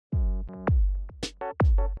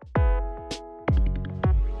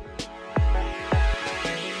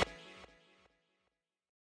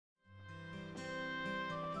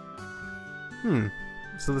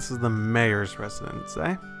So this is the mayor's residence,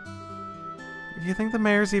 eh? Do you think the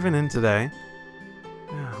mayor's even in today?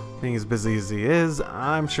 Being as busy as he is,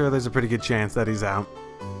 I'm sure there's a pretty good chance that he's out.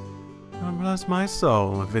 God bless my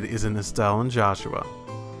soul if it isn't Estelle and Joshua.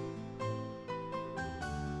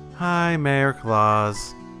 Hi, Mayor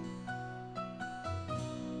Claus.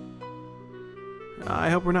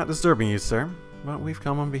 I hope we're not disturbing you, sir, but we've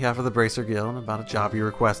come on behalf of the Bracer Guild about a job you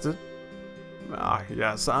requested.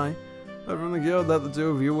 Yes, I heard from the guild that the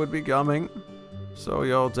two of you would be coming. So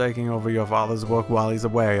you're taking over your father's work while he's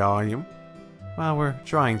away, are you? Well, we're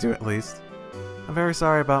trying to, at least. I'm very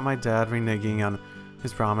sorry about my dad reneging on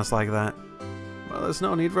his promise like that. Well, there's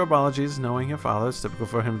no need for apologies. Knowing your father, it's typical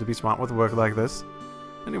for him to be swamped with work like this.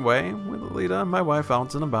 Anyway, with Alita and my wife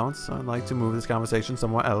out and about, so I'd like to move this conversation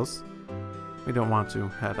somewhere else. We don't want to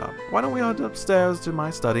head up. Why don't we head upstairs to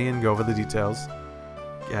my study and go over the details?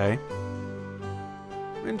 Okay.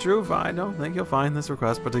 In truth, I don't think you'll find this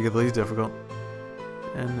request particularly difficult.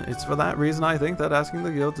 And it's for that reason I think that asking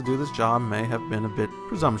the guild to do this job may have been a bit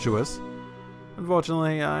presumptuous.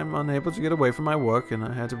 Unfortunately, I'm unable to get away from my work, and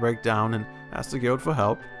I had to break down and ask the guild for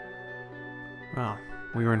help. Well,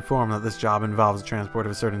 we were informed that this job involves the transport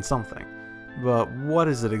of a certain something. But what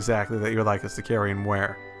is it exactly that you'd like us to carry and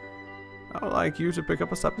where? I would like you to pick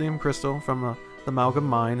up a septium crystal from the amalgam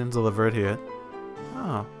mine and deliver it here.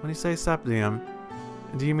 Oh, when you say septium,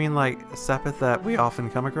 do you mean like a sepith that we often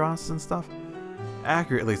come across and stuff?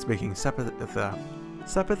 Accurately speaking, sepith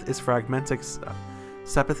is fragmented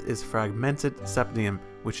septium,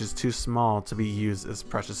 which is too small to be used as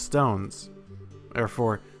precious stones.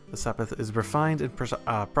 Therefore, the sepith is refined and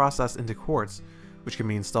processed into quartz, which can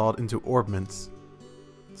be installed into orbments.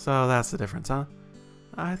 So that's the difference, huh?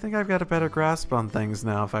 I think I've got a better grasp on things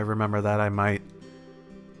now. If I remember that, I might.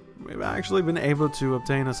 We've actually been able to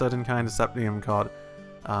obtain a certain kind of septium called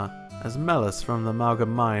Asmelis from the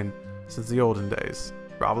amalgam mine since the olden days.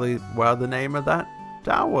 Probably where the name of that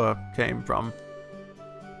tower came from.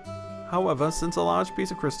 However, since a large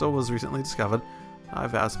piece of crystal was recently discovered,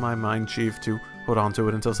 I've asked my mine chief to hold on to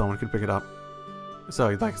it until someone could pick it up. So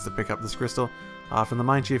you'd like us to pick up this crystal from the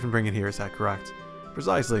mine chief and bring it here, is that correct?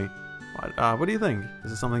 Precisely. What do you think?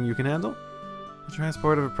 Is it something you can handle? The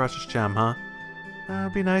transport of a precious gem, huh?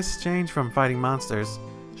 That'd be nice change from fighting monsters.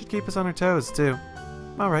 Should keep us on our toes, too.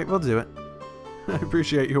 Alright, we'll do it. I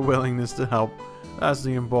appreciate your willingness to help. That's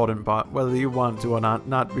the important part, whether you want to or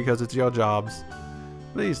not because it's your jobs.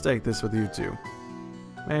 Please take this with you, too.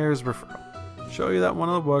 Mayor's referral. Show you that one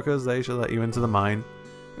of the workers, they should let you into the mine.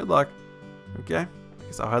 Good luck. Okay, I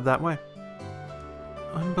guess I'll head that way.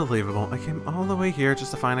 Unbelievable. I came all the way here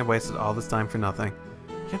just to find I wasted all this time for nothing.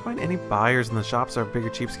 Can't find any buyers, and the shops are bigger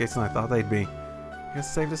cheapskates than I thought they'd be. I guess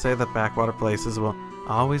it's safe to say that backwater places will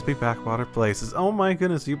always be backwater places. Oh my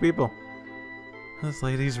goodness, you people. This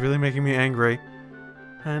lady's really making me angry.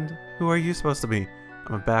 And who are you supposed to be?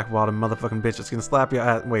 I'm a backwater motherfucking bitch that's gonna slap your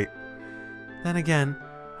ass. Wait. Then again,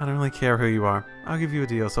 I don't really care who you are. I'll give you a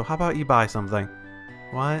deal, so how about you buy something?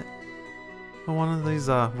 What? Will one of these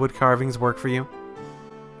wood carvings work for you?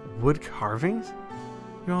 Wood carvings?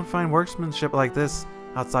 You won't find workmanship like this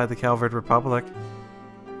outside the Calvard Republic.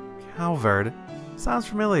 Calvard? Sounds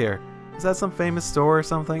familiar. Is that some famous store or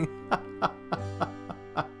something?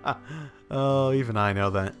 Oh, even I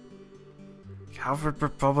know that. Calvard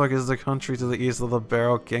Republic is the country to the east of the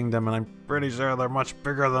Barrow Kingdom, and I'm pretty sure they're much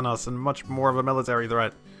bigger than us and much more of a military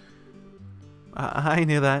threat. I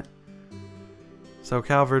knew that. So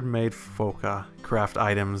Calvard made folk craft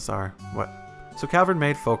items are what? So Calvard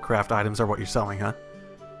made folk craft items are what you're selling, huh?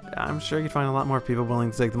 I'm sure you'd find a lot more people willing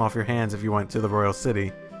to take them off your hands if you went to the Royal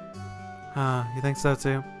City. You think so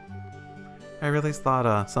too? I really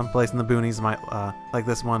thought some place in the boonies might like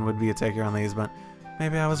this one would be a taker on these, but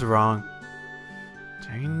maybe I was wrong.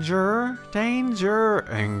 Danger! Danger!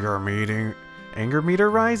 Anger meter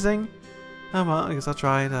rising! Oh well, I guess I'll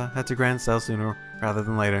try to head to Grand Cell sooner rather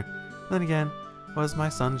than later. Then again, what is my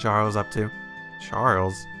son Charles up to?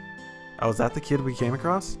 Charles? Oh, is that the kid we came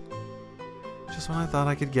across? Just when I thought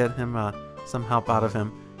I could get him some help out of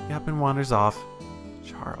him, he up and wanders off.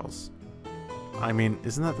 Charles. I mean,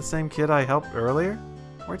 isn't that the same kid I helped earlier?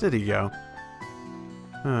 Where did he go?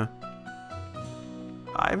 Huh.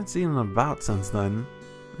 I haven't seen him about since then.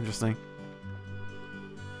 Interesting.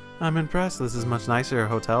 I'm impressed. This is a much nicer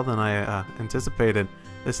hotel than I anticipated.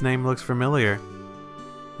 This name looks familiar.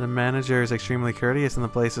 The manager is extremely courteous and the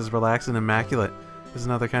place is relaxed and immaculate. There's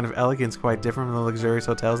another kind of elegance quite different from the luxurious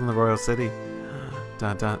hotels in the Royal City.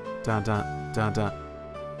 Dun dun dun dun dun dun.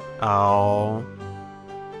 Oh.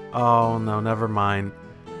 Oh no, never mind.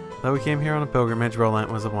 Though we came here on a pilgrimage,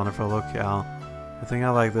 Roland was a wonderful locale. I think I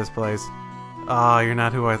like this place. Ah, you're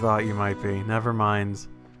not who I thought you might be. Never mind.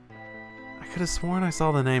 I could have sworn I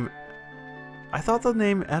saw the name... I thought the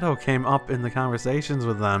name Edo came up in the conversations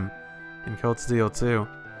with them in Cold Steel too.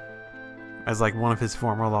 As like one of his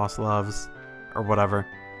former lost loves. Or whatever.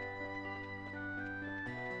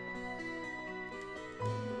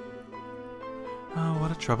 Oh,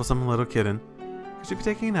 what a troublesome little kitten. Could you be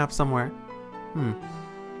taking a nap somewhere?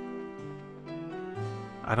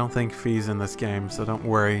 I don't think Fee's in this game, so don't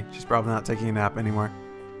worry. She's probably not taking a nap anymore.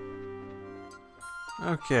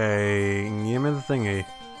 Okay, give me the thingy.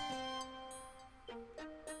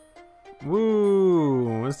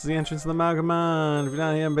 Woo! This is the entrance to the mall. Come on. If you're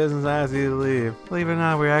not here on business, I ask you to leave. Believe it or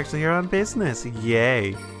not, we're actually here on business.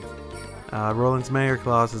 Yay! Roland's mayor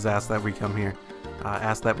clause has asked that we come here.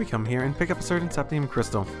 And pick up a certain septium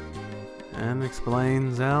crystal. And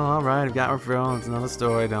explains, well, alright, I've got referral. It's another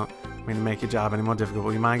story. Don't mean to make your job any more difficult.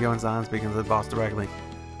 Will you mind going inside and speaking to the boss directly?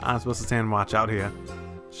 I'm supposed to stand and watch out here.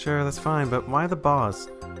 Sure, that's fine, but why the boss?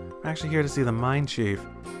 We're actually here to see the mine chief.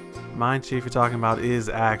 The mine chief you're talking about is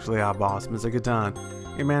actually our boss, Mr. Gatan.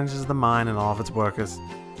 He manages the mine and all of its workers.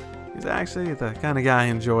 He's actually the kind of guy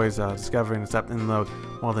who enjoys discovering and accepting load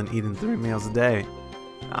more than eating 3 meals a day.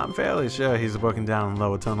 I'm fairly sure he's working down in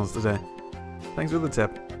lower tunnels today. Thanks for the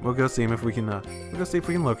tip. We'll go see him if we can. We'll go see if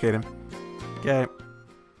we can locate him. Okay. Are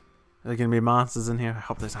there gonna be monsters in here? I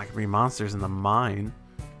hope there's not gonna be monsters in the mine.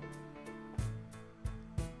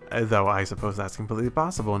 Though I suppose that's completely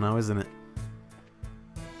possible now, isn't it?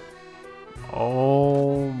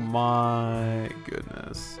 Oh my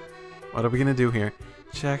goodness. What are we gonna do here?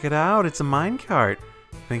 Check it out, it's a minecart.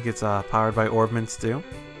 Think it's powered by orbments too?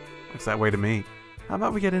 Looks that way to me. How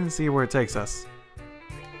about we get in and see where it takes us?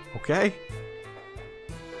 Okay.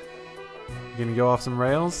 You gonna go off some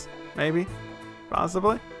rails? Maybe?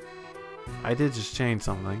 Possibly? I did just change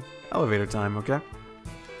something. Elevator time, okay?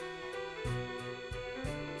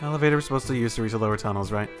 Elevator we're supposed to use to reach the lower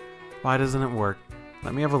tunnels, right? Why doesn't it work?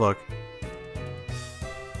 Let me have a look.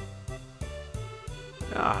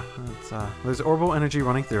 There's orbital energy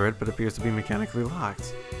running through it, but appears to be mechanically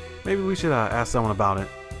locked. Maybe we should ask someone about it.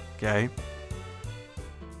 Okay.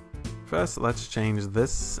 First, let's change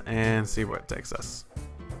this and see where it takes us.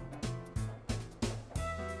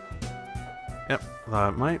 Yep,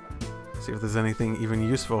 thought it might. See if there's anything even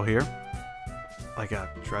useful here. Like a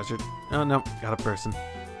treasure. Oh, no, got a person.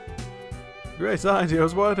 Great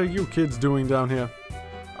ideas, what are you kids doing down here?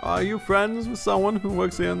 Are you friends with someone who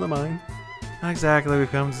works here in the mine? Not exactly,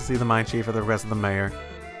 we've come to see the mine chief or the rest of the mayor.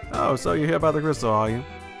 Oh, so you're here about the crystal, are you?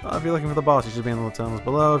 Well, if you're looking for the boss, you should be in the little tunnels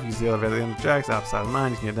below. If you use the elevator at the end of the tracks outside the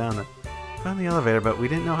mine, you can get down there. Found the elevator, but we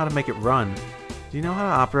didn't know how to make it run. Do you know how to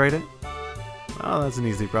operate it? Oh, that's an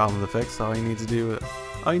easy problem to fix. All you need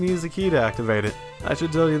is a key to activate it. I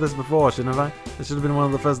should tell you this before, shouldn't I? This should have been one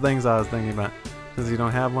of the first things I was thinking about. Since you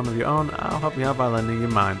don't have one of your own, I'll help you out by lending you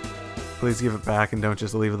mine. Please give it back and don't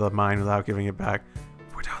just leave the mine without giving it back.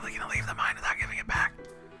 We're totally gonna leave the mine without giving it back.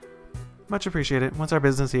 Much appreciated. Once our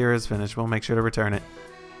business here is finished, we'll make sure to return it.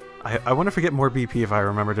 I wonder if I get more BP if I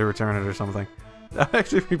remember to return it or something. That'd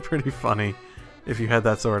actually be pretty funny if you had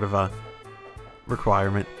that sort of a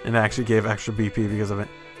requirement and actually gave extra BP because of it.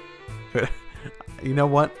 But you know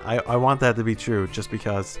what? I want that to be true just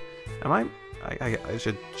because. Am I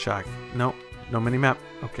should check. Nope. No mini-map?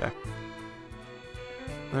 Okay.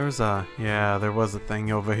 There was a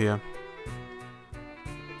thing over here.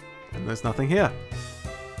 And there's nothing here.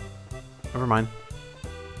 Never mind.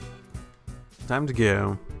 Time to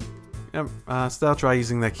go. Yep, still try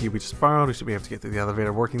using that key we just borrowed. We should be able to get through the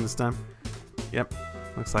elevator working this time. Yep,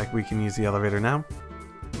 looks like we can use the elevator now.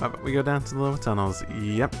 How about we go down to the lower tunnels?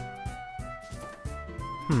 Yep.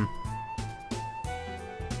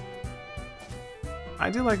 I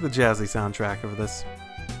do like the jazzy soundtrack of this.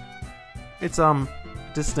 It's,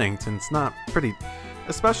 distinct, and it's not pretty...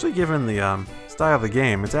 Especially given the, style of the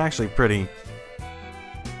game, it's actually pretty...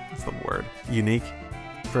 What's the word? Unique.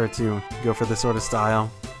 For it to go for this sort of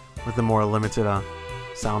style. With the more limited,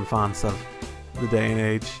 sound fonts of the day and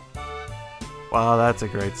age. Wow, that's a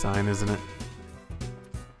great sign, isn't it?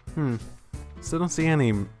 Still don't see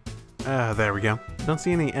any... there we go. Don't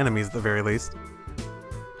see any enemies at the very least.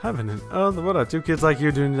 Heaven, oh, what are 2 kids like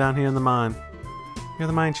you doing down here in the mine? You're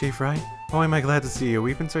the mine chief, right? Oh, am I glad to see you.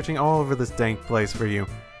 We've been searching all over this dank place for you.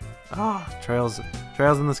 Ah, trails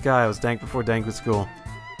in the sky. I was dank before dank was cool.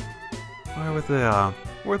 We're with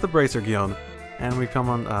the Bracer Guild, and we come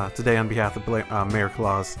on today on behalf of Mayor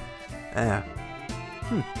Claus.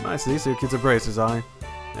 I see, so your kids are bracers, are they?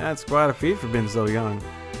 That's quite a feat for being so young.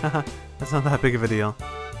 Haha, that's not that big of a deal.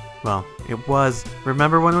 Well, it was.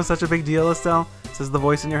 Remember when it was such a big deal, Estelle? Says the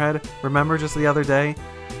voice in your head. Remember just the other day?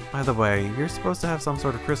 By the way, you're supposed to have some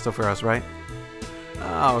sort of crystal for us, right?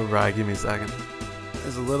 Alright, give me a second.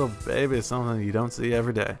 There's a little baby, something you don't see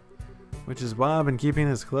every day. Which is why I've been keeping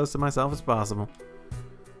it as close to myself as possible.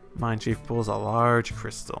 Mind Chief pulls a large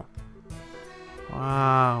crystal.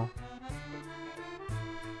 Wow.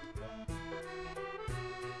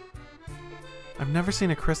 I've never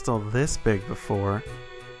seen a crystal this big before.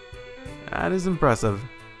 That is impressive.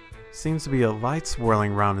 Seems to be a light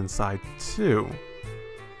swirling around inside, too.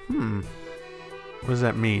 What does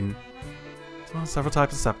that mean? Well, several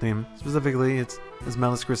types of septium. Specifically, it's this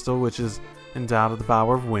Melis crystal, which is endowed with the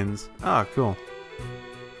power of winds. Ah, cool.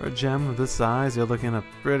 For a gem of this size, you're looking at a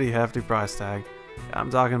pretty hefty price tag. I'm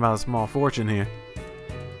talking about a small fortune here.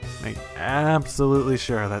 Make absolutely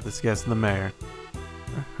sure that this gets to the mayor.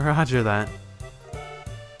 Roger that.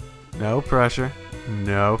 No pressure.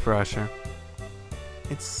 No pressure.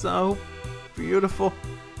 It's so beautiful.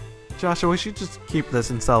 Joshua, we should just keep this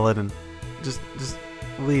and sell it and just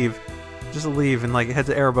leave. Just leave and like head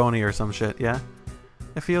to Erebony or some shit, yeah?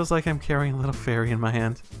 It feels like I'm carrying a little fairy in my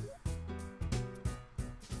hand.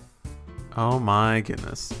 Oh my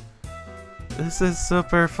goodness. This is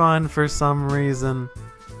super fun for some reason.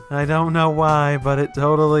 I don't know why, but it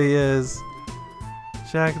totally is.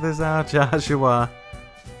 Check this out, Joshua.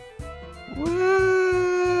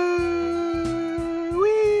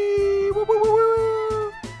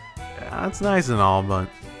 That's nice and all, but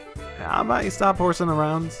how about you stop horsing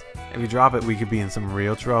around? If you drop it, we could be in some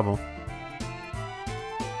real trouble.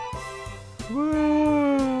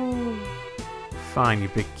 Woo! Fine, you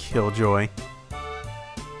big killjoy.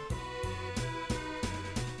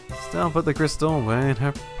 Still put the crystal away in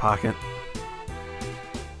her pocket.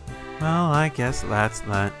 Well, I guess that's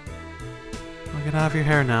that. We'll get out of your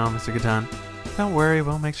hair now, Mr. Gatan. Don't worry,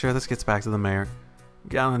 we'll make sure this gets back to the mayor.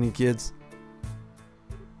 Get on you kids.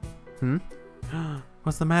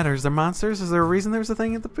 What's the matter? Is there monsters? Is there a reason there was a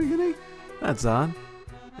thing at the beginning? That's odd.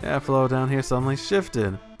 Airflow down here suddenly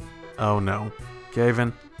shifted. Oh no.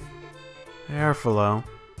 Cave-in. Airflow.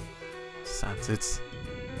 Sense it's...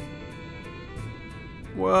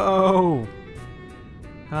 Whoa!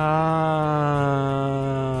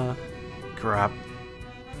 Crap.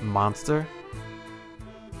 Monster?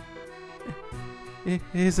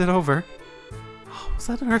 Is it over? Oh, was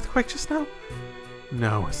that an earthquake just now?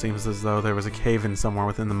 No, it seems as though there was a cave-in somewhere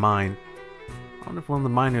within the mine. I wonder if one of the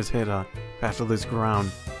miners hit a patch of loose ground.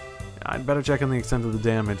 I'd better check on the extent of the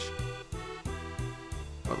damage.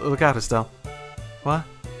 Oh, look out, Estelle. What?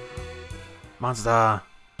 Monster!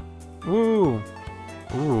 Ooh!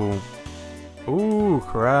 Ooh! Ooh,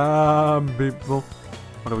 crab people.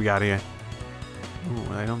 What do we got here?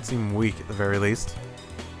 Ooh, they don't seem weak at the very least.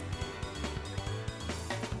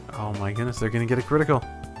 Oh my goodness, they're gonna get a critical.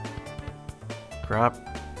 Crap.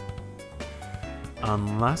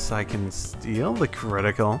 Unless I can steal the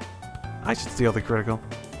critical. I should steal the critical.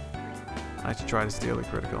 I should try to steal the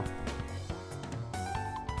critical.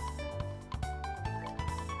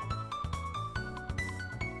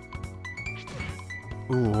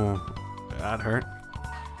 Ooh, that hurt.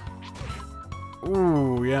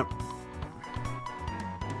 Ooh, yep.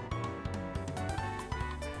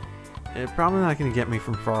 It's probably not going to get me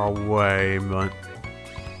from far away, but...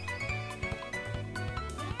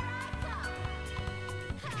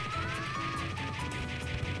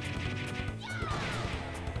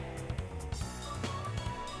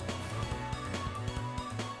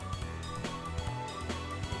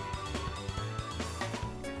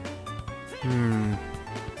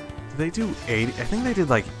 Did they do 80? I think they did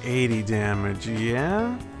like 80 damage,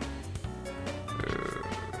 yeah?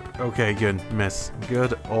 Okay, good. Miss.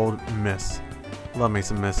 Good old miss. Love me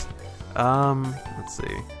some miss. Let's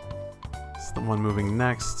see. It's the one moving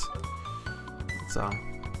next.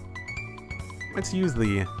 Let's use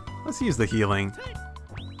the healing.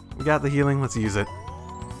 We got the healing, let's use it.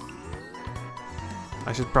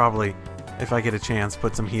 I should probably, if I get a chance,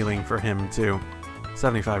 put some healing for him too.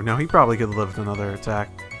 75. No, he probably could have lived another attack.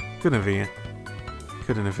 Couldn't have he?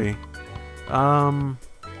 Couldn't have he?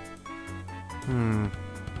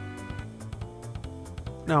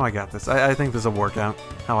 No, I got this. I think this will work out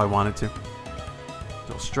how I want it to.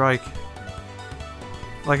 Dual strike.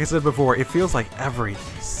 Like I said before, it feels like every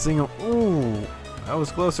single... Ooh! I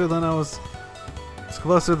was closer than I was... It's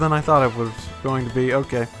closer than I thought it was going to be.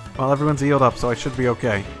 Okay. Well, everyone's healed up, so I should be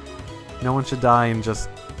okay. No one should die in just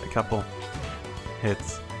a couple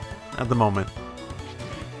hits. At the moment.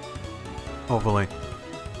 Hopefully.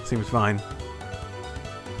 Seems fine.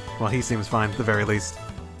 Well, he seems fine at the very least.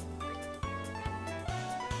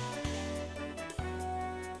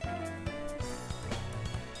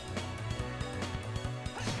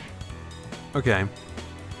 Okay.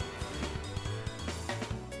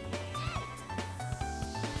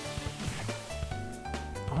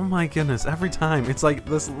 Oh my goodness, every time it's like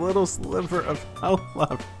this little sliver of health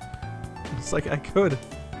left. It's like I could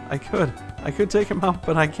take him out,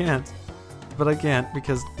 but I can't. But I can't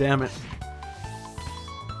because damn it.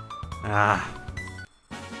 Ah.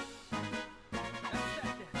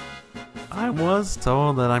 I was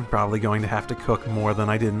told that I'm probably going to have to cook more than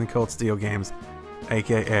I did in the Cold Steel games.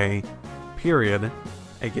 AKA, period.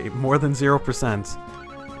 AKA more than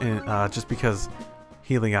 0%. Just because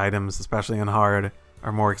healing items, especially on hard,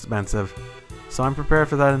 are more expensive. So I'm prepared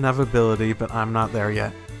for that inevitability, but I'm not there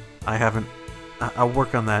yet. I haven't... I'll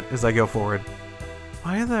work on that as I go forward.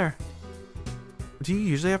 Why there? Do you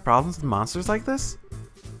usually have problems with monsters like this?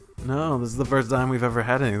 No, this is the first time we've ever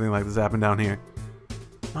had anything like this happen down here.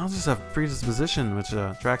 Monsters have predisposition, which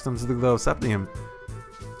attracts them to the glow of septium.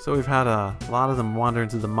 So we've had a lot of them wander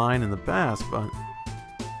into the mine in the past, but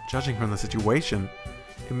judging from the situation,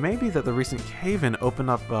 it may be that the recent cave-in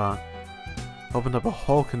opened up a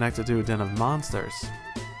hole connected to a den of monsters.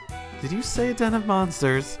 Did you say a den of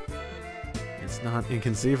monsters? It's not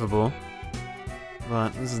inconceivable.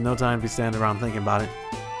 But this is no time to be standing around thinking about it.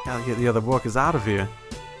 Gotta get the other workers out of here.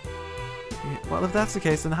 Yeah, well, if that's the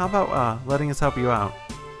case, then how about letting us help you out?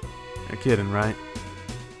 You're kidding, right?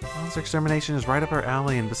 Monster extermination is right up our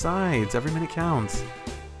alley, and besides, every minute counts.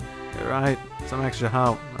 You're right. Some extra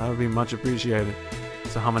help. That would be much appreciated.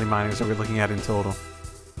 So how many miners are we looking at in total?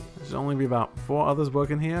 There should only be about 4 others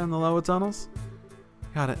working here in the lower tunnels.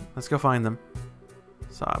 Got it. Let's go find them.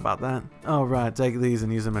 Sorry about that. Oh, right. Take these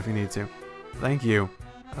and use them if you need to. Thank you.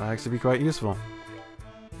 That'll actually be quite useful.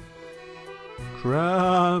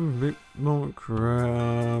 Crab people,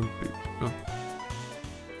 crab people.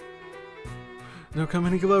 Don't come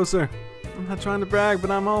any closer. I'm not trying to brag, but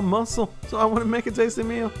I'm all muscle, so I want to make a tasty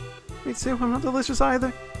meal. Me too. I'm not delicious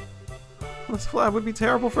either. This flab would be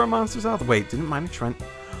terrible for a monster's health. Wait, didn't Miner Trent?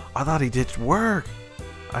 I thought he ditched work.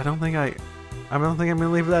 I don't think I'm gonna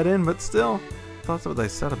leave that in, but still, I thought that's what they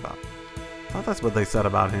said about. I thought that's what they said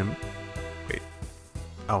about him. Wait.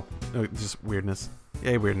 Oh, no, just weirdness.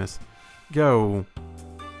 Yay, weirdness. Go.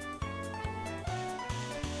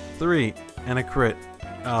 3 and a crit.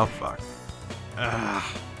 Oh fuck. Ugh.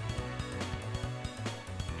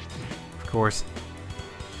 Of course.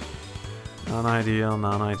 Non-ideal,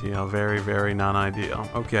 non-ideal, very, very non-ideal.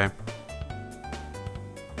 Okay.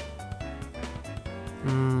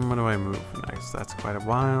 What do I move next? That's quite a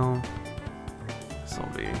while. This will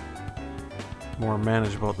be more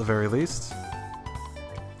manageable at the very least.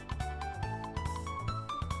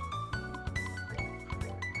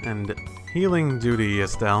 And healing duty,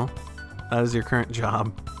 Estelle. That is your current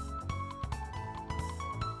job.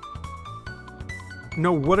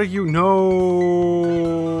 No, what are you? No!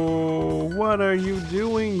 What are you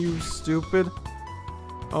doing, you stupid?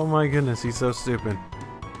 Oh my goodness, he's so stupid.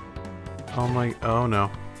 Oh my, oh no.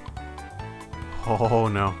 Oh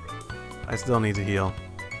no. I still need to heal.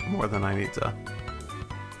 More than I need to.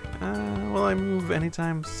 Will I move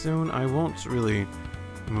anytime soon? I won't really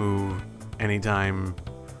move anytime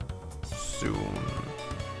soon.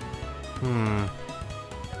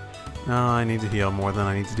 No, I need to heal more than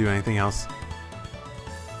I need to do anything else.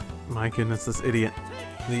 My goodness, this idiot.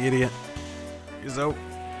 The idiot. He's so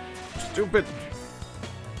stupid.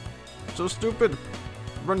 So stupid.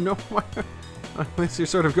 Run nowhere. At least you're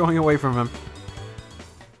sort of going away from him.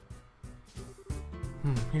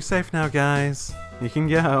 You're safe now, guys. You can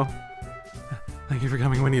go. Thank you for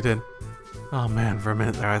coming when you did. Oh man, for a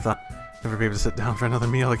minute there I thought I'd never be able to sit down for another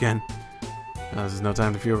meal again. This is no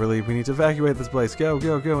time to feel relieved. We need to evacuate this place. Go,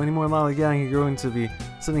 go, go. Any more lollygagging, you're going to be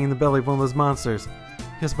sitting in the belly of one of those monsters.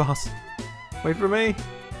 Yes, boss. Wait for me.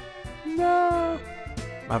 No.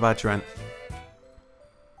 Bye-bye, Trent.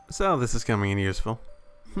 So, this is coming in useful.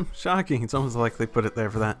 Shocking. It's almost like they put it there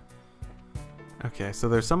for that. Okay, so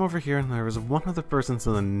there's some over here, and there is one other person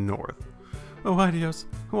to the north. Oh, Idios,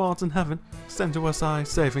 who art in heaven, send to us I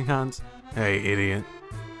saving hands. Hey, idiot.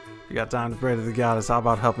 If you got time to pray to the goddess, how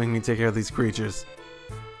about helping me take care of these creatures?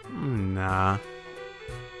 Nah.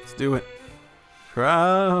 Let's do it.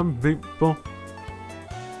 Crab people.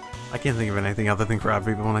 I can't think of anything other than crab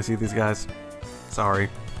people when I see these guys. Sorry.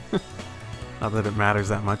 Not that it matters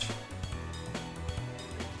that much.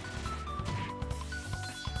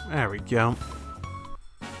 There we go.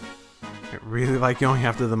 I really like going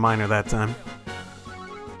after the miner that time.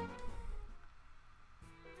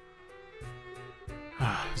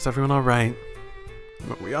 Is everyone alright?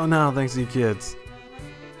 But we are now, thanks to you kids.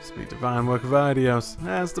 Must be divine work of Idios.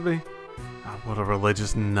 Has to be. Ah, what a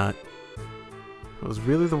religious nut. If it was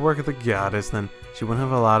really the work of the goddess, then she wouldn't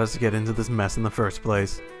have allowed us to get into this mess in the first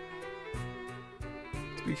place.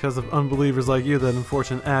 It's because of unbelievers like you that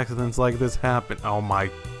unfortunate accidents like this happen. Oh my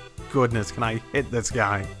goodness, can I hit this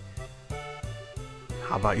guy?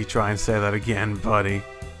 How about you try and say that again, buddy?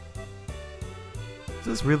 Is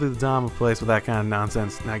this really the Dharma place with that kind of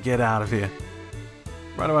nonsense? Now get out of here.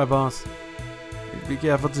 Right away, boss. Be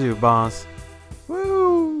careful too, boss.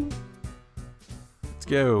 Woo! Let's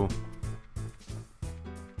go.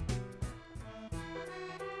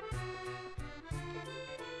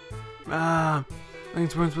 Ah,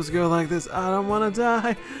 things weren't supposed to go like this. I don't want to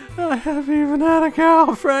die. I haven't even had a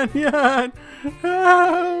girlfriend yet.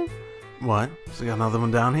 Help! What? So we got another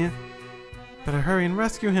one down here? Better hurry and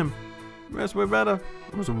rescue him. Rest way better.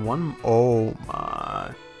 There was one. Oh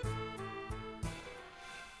my.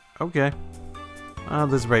 Okay. At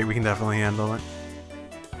this rate, we can definitely handle it.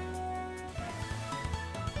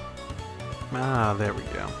 Ah, there we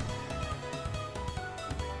go.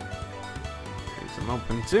 Here's some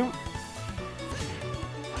open too.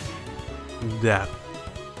 Death.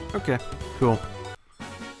 Okay, cool.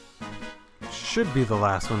 Should be the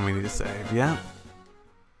last one we need to save, yeah?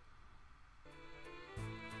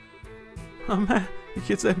 Oh man, you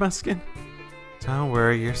can't save my skin. Don't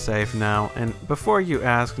worry, you're safe now. And before you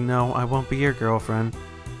ask, no, I won't be your girlfriend.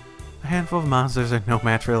 A handful of monsters are no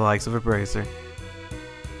match for the likes of a bracer.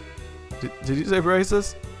 Did you say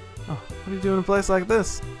braces? Oh, what are you doing in a place like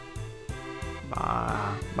this?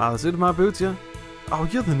 By the suit of my boots, yeah? Oh,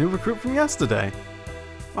 you're the new recruit from yesterday.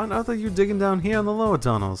 Why on earth are you digging down here in the lower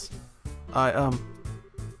tunnels? I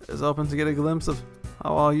was hoping to get a glimpse of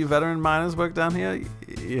how all you veteran miners work down here.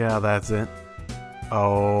 Yeah, that's it.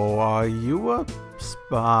 Oh, are you a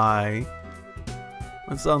spy?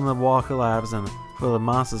 When suddenly the wall collapsed and full of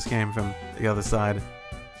monsters came from the other side.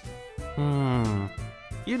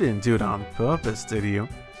 You didn't do it on purpose, did you?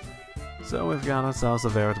 So we've got ourselves a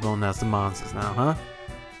veritable nest of monsters now, huh?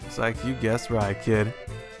 Looks like you guessed right, kid.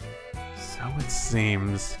 So it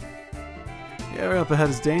seems. The area up ahead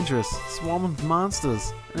is dangerous, swarming with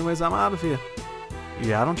monsters. Anyways, I'm out of here.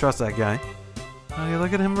 Yeah, I don't trust that guy. Oh, you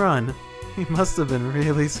look at him run. He must have been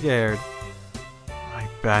really scared. I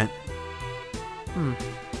bet.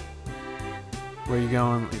 Where are you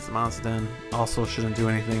going? It's the monster den. Also shouldn't do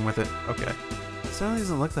anything with it. Okay. Certainly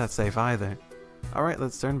doesn't look that safe either. Alright,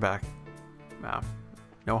 let's turn back.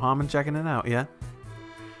 No harm in checking it out, yeah?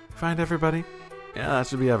 Find everybody? Yeah, that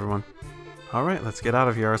should be everyone. Alright, let's get out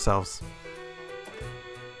of here ourselves.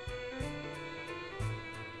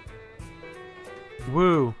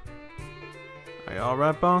 Woo! Are you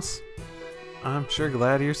alright, boss? I'm sure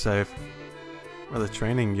glad you're safe. Where the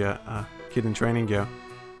training kid in training go?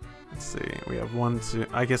 Let's see, we have 1, 2...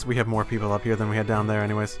 I guess we have more people up here than we had down there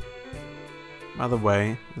anyways. By the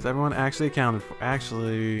way, is everyone actually accounted for?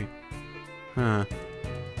 Actually... Huh.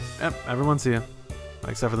 Yep, everyone's here.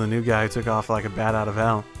 Except for the new guy who took off like a bat out of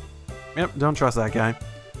hell. Yep, don't trust that guy.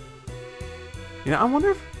 You know, I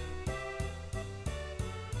wonder if...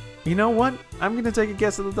 You know what? I'm gonna take a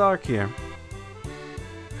guess in the dark here.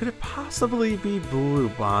 Could it possibly be Blue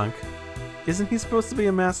Bonk? Isn't he supposed to be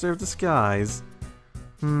a master of disguise?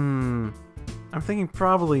 I'm thinking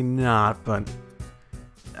probably not, but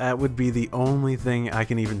that would be the only thing I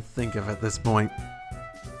can even think of at this point.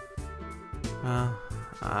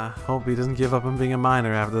 I hope he doesn't give up on being a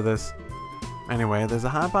miner after this. Anyway, there's a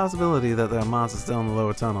high possibility that there are monsters still in the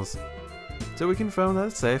lower tunnels. So we confirm that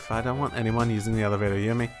it's safe. I don't want anyone using the elevator, you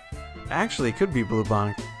hear me? Actually, it could be Blue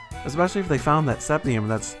Bonk. Especially if they found that septium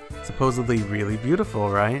that's supposedly really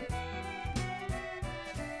beautiful, right?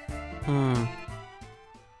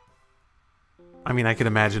 I mean, I could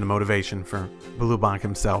imagine a motivation for Blue Bonk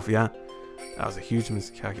himself, yeah? That was a huge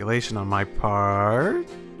miscalculation on my part.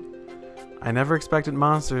 I never expected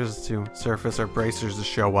monsters to surface or bracers to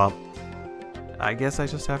show up. I guess I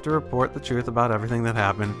just have to report the truth about everything that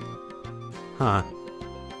happened. Huh.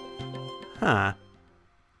 I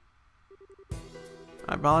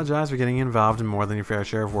apologize for getting involved in more than your fair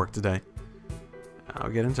share of work today. I'll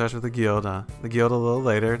get in touch with the guild a little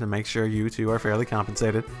later to make sure you two are fairly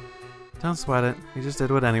compensated. Don't sweat it. We just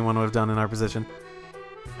did what anyone would have done in our position.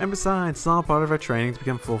 And besides, it's all part of our training to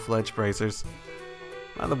become full-fledged bracers.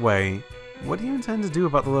 By the way, what do you intend to do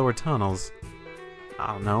about the lower tunnels?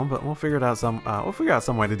 I don't know, but we'll figure out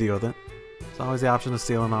some way to deal with it. There's always the option of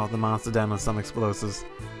sealing off the monster den with some explosives.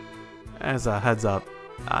 As a heads up,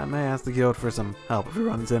 I may ask the guild for some help if we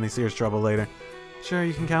run into any serious trouble later. Sure,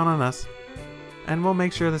 you can count on us. And we'll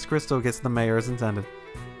make sure this crystal gets to the mayor as intended.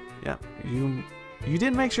 Yep, you You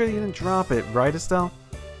did make sure you didn't drop it, right, Estelle?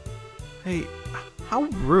 Hey, how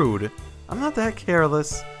rude. I'm not that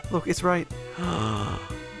careless. Look, it's right.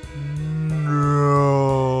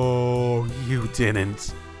 No, you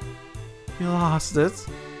didn't. You lost it.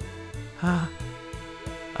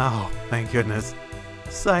 Oh, thank goodness.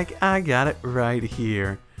 Psych, I got it right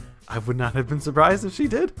here. I would not have been surprised if she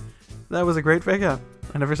did. That was a great fake out.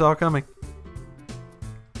 I never saw it coming.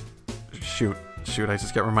 Shoot, I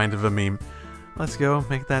just got reminded of a meme. Let's go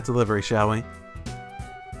make that delivery, shall we?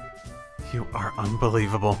 You are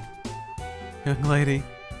unbelievable. Young lady,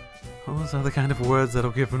 those are the kind of words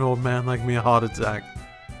that'll give an old man like me a heart attack.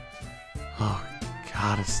 Oh,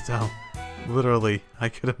 God, Estelle. Literally, I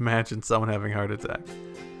could imagine someone having a heart attack.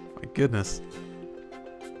 My goodness.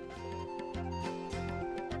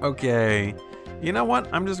 Okay. You know what?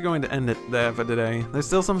 I'm just going to end it there for today. There's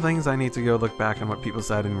still some things I need to go look back on what people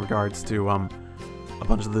said in regards to a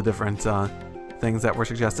bunch of the different things that were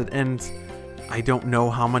suggested, and I don't know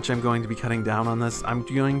how much I'm going to be cutting down on this. I'm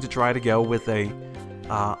going to try to go with a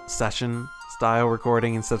session style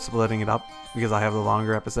recording instead of splitting it up, because I have the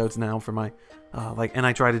longer episodes now for my and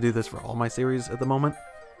I try to do this for all my series at the moment.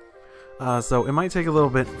 So it might take a little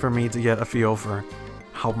bit for me to get a feel for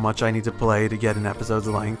how much I need to play to get an episode's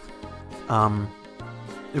length.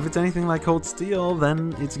 If it's anything like Cold Steel,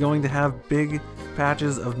 then it's going to have big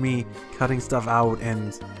patches of me cutting stuff out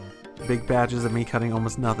and big patches of me cutting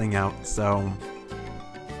almost nothing out, so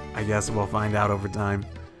I guess we'll find out over time.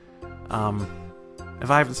 If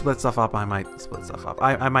I have to split stuff up, I might split stuff up.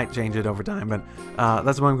 I might change it over time, but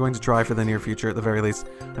that's what I'm going to try for the near future at the very least.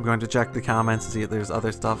 I'm going to check the comments to see if there's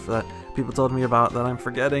other stuff that people told me about that I'm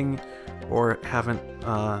forgetting or haven't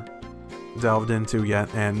delved into yet,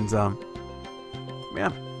 and yeah,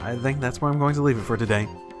 I think that's where I'm going to leave it for today.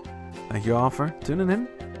 Thank you all for tuning in.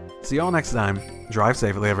 See you all next time. Drive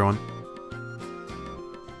safely, everyone.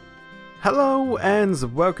 Hello, and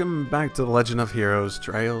welcome back to The Legend of Heroes,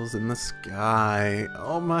 Trails in the Sky.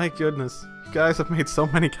 Oh my goodness. You guys have made so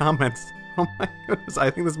many comments. Oh my goodness.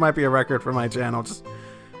 I think this might be a record for my channel. Just,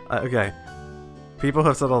 okay. People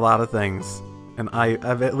have said a lot of things, and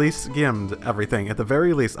I've at least skimmed everything. At the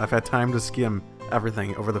very least, I've had time to skim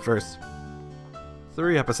everything over the first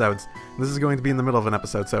 3 episodes. This is going to be in the middle of an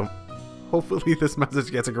episode, so hopefully this message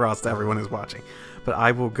gets across to everyone who's watching. But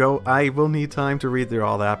I will need time to read through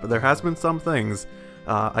all that, but there has been some things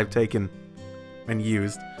I've taken and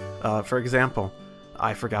used. For example,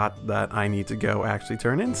 I forgot that I need to go actually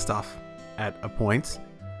turn in stuff at a point.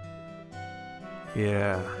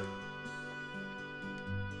 Yeah.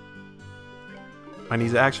 I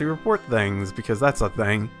need to actually report things, because that's a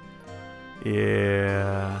thing.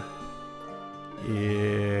 Yeah.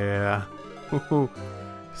 Yeah. Woohoo.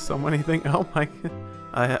 So many things. Oh my god.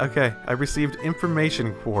 Okay, I received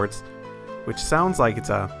information quartz, which sounds like it's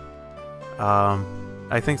a...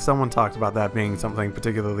 I think someone talked about that being something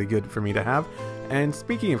particularly good for me to have. And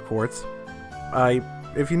speaking of quartz,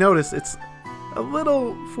 if you notice, it's a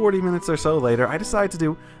little 40 minutes or so later, I decided to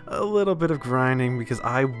do a little bit of grinding because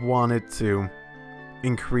I wanted to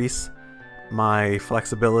increase my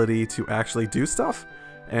flexibility to actually do stuff.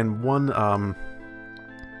 And one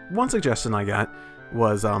suggestion I got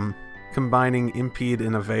was combining Impede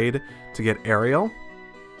and Evade to get Aerial,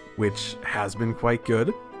 which has been quite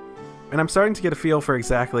good. And I'm starting to get a feel for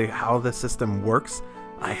exactly how the system works.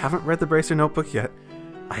 I haven't read the Bracer Notebook yet.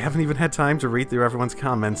 I haven't even had time to read through everyone's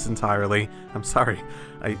comments entirely. I'm sorry.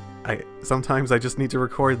 Sometimes I just need to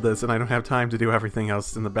record this and I don't have time to do everything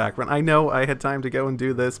else in the background. I know I had time to go and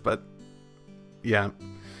do this, but yeah,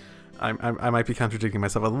 I might be contradicting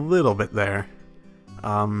myself a little bit there.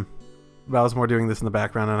 But I was more doing this in the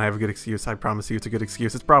background, and I have a good excuse. I promise you it's a good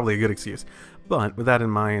excuse. It's probably a good excuse. But with that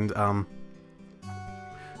in mind,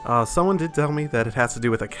 someone did tell me that it has to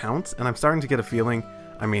do with accounts, and I'm starting to get a feeling.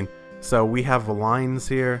 I mean, so we have lines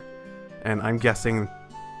here, and I'm guessing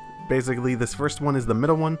basically this first one is the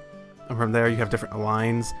middle one, and from there you have different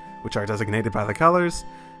lines, which are designated by the colors,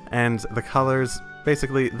 and the colors,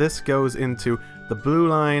 basically this goes into the blue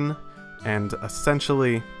line, and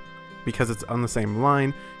essentially, because it's on the same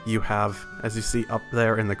line, you have, as you see up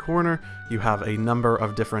there in the corner, you have a number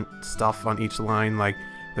of different stuff on each line. Like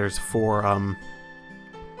there's four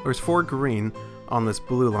green on this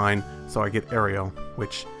blue line, so I get Aerial,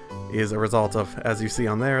 which is a result of, as you see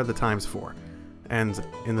on there, the ×4. And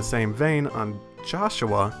in the same vein, on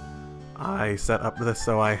Joshua, I set up this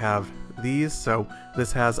so I have these, so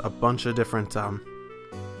this has a bunch of different,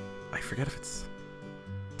 I forget if it's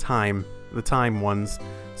the time ones.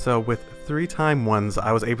 So with 3 time ones,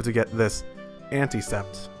 I was able to get this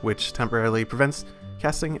Anticept, which temporarily prevents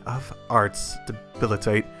casting of arts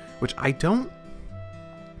debilitate, which I don't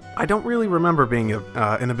I don't really remember being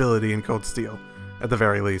an ability in Cold Steel, at the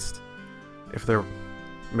very least. If there...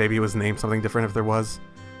 Maybe it was named something different if there was.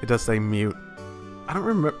 It does say mute. I don't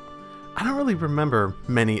really remember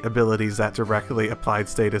many abilities that directly applied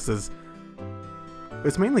statuses.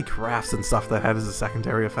 It's mainly crafts and stuff that had as a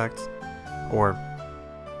secondary effect. Or...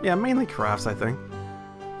 Yeah, mainly crafts, I think.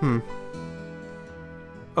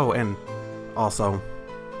 Oh, and also,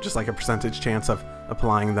 just like a percentage chance of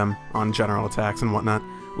applying them on general attacks and whatnot,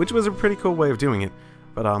 which was a pretty cool way of doing it.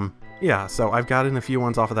 But, yeah, so I've gotten a few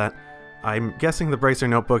ones off of that. I'm guessing the Bracer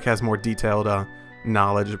Notebook has more detailed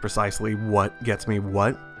knowledge of precisely what gets me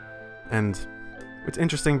what. And it's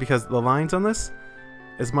interesting because the lines on this,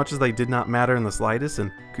 as much as they did not matter in the slightest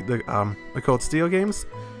in the Cold Steel games,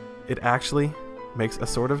 it actually makes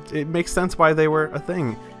it makes sense why they were a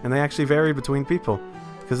thing, and they actually vary between people,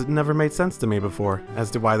 because it never made sense to me before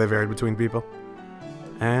as to why they varied between people.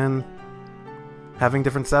 And having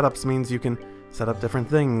different setups means you can set up different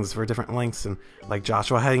things for different lengths, and like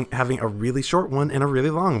Joshua having a really short one and a really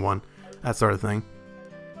long one, that sort of thing.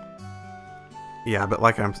 Yeah, but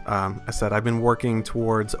like I said, I've been working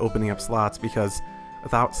towards opening up slots, because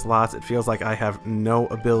without slots it feels like I have no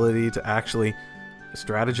ability to actually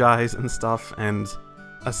strategize and stuff, and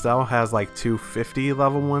Estelle has like 250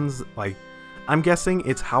 level ones. Like, I'm guessing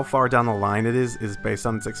it's how far down the line it is based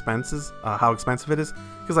on its expenses, how expensive it is,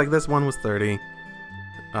 because like this one was 30,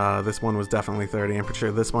 this one was definitely 30, I'm pretty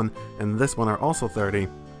sure this one and this one are also 30,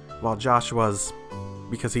 while Joshua's,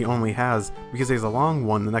 because he has a long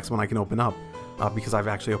one, the next one I can open up, because I've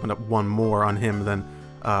actually opened up one more on him than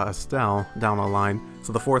Estelle down the line,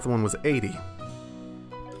 so the fourth one was 80.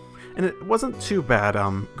 And it wasn't too bad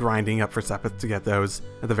grinding up for Sepith to get those,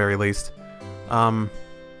 at the very least.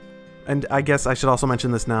 And I guess I should also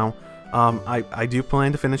mention this now. I do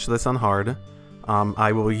plan to finish this on hard.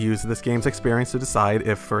 I will use this game's experience to decide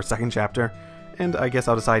if for second chapter, and I guess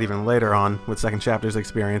I'll decide even later on with second chapter's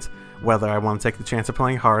experience, whether I want to take the chance of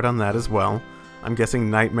playing hard on that as well. I'm guessing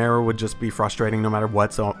Nightmare would just be frustrating no matter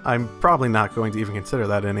what, so I'm probably not going to even consider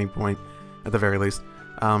that at any point, at the very least.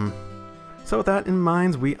 So with that in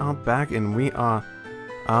mind, we are back, and we are,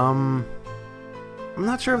 I'm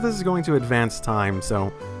not sure if this is going to advance time,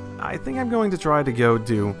 so I think I'm going to try to go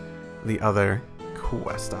do the other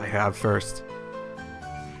quest I have first.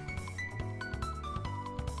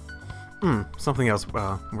 Something else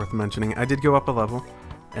worth mentioning. I did go up a level,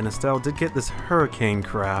 and Estelle did get this Hurricane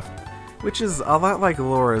craft, which is a lot like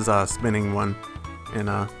Laura's spinning one in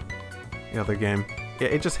the other game. Yeah,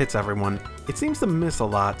 it just hits everyone. It seems to miss a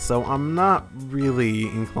lot, so I'm not really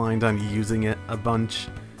inclined on using it a bunch,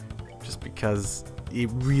 just because it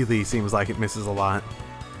really seems like it misses a lot.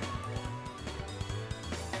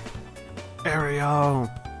 Ariel,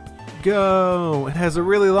 go! It has a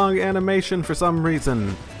really long animation for some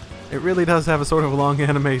reason. It really does have a sort of long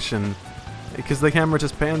animation, because the camera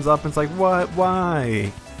just pans up and it's like, what?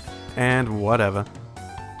 Why? And whatever.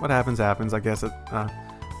 What happens happens, I guess.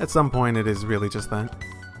 At some point it is really just that.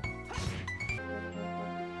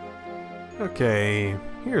 Okay,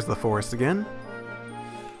 here's the forest again.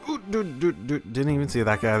 Ooh, didn't even see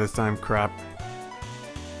that guy this time, crap.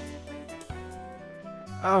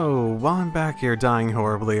 Oh, while I'm back here dying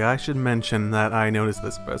horribly, I should mention that I noticed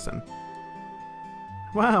this person.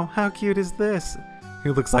 Wow, how cute is this? He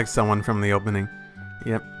looks like someone from the opening.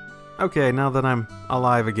 Yep. Okay, now that I'm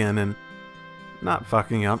alive again and not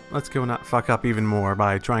fucking up, let's go not fuck up even more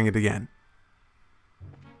by trying it again.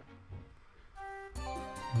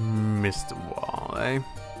 Mr. Wall, eh?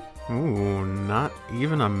 Ooh, not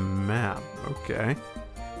even a map. Okay.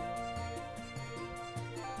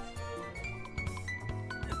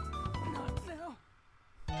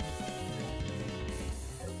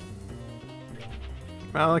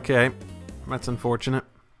 Well, okay. That's unfortunate.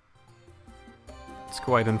 It's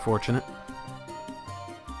quite unfortunate.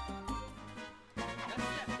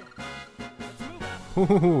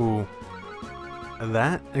 Ooh.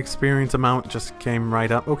 That experience amount just came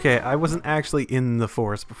right up. Okay, I wasn't actually in the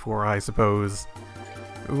forest before, I suppose.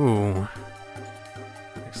 Ooh.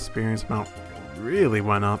 Experience amount really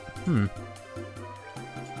went up.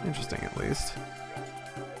 Interesting, at least.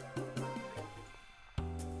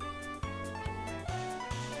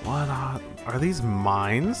 What are these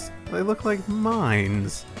mines? They look like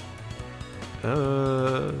mines.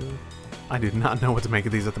 I do not know what to make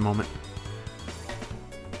of these at the moment.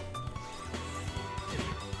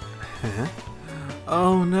 Huh?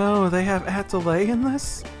 Oh no, they have at delay in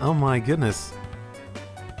this? Oh my goodness.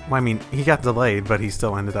 Well, I mean, he got delayed, but he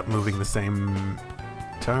still ended up moving the same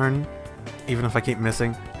turn, even if I keep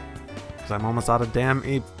missing. Because I'm almost out of damn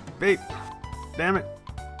damn it.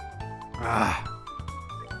 Ah.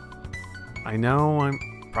 I know I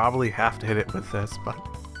probably have to hit it with this, but...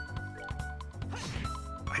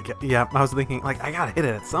 yeah, I was thinking, like, I gotta hit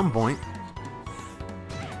it at some point.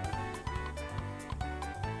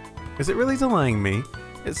 Is it really delaying me?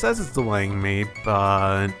 It says it's delaying me,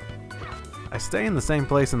 but... I stay in the same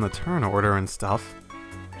place in the turn order and stuff.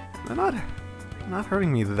 They're not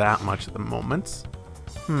hurting me that much at the moment.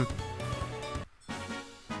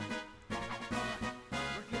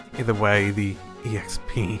 Either way, the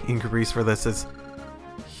EXP increase for this is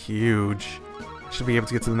huge. I should be able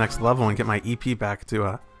to get to the next level and get my EP back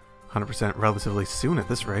to 100% relatively soon at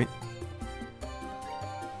this rate.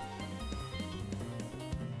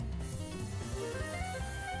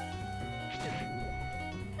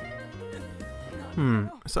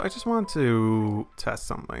 So I just want to test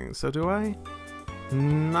something. So do I?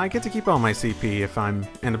 I get to keep all my CP if I'm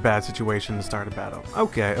in a bad situation to start a battle.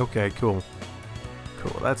 Okay, okay, cool.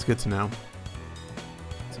 Cool, that's good to know.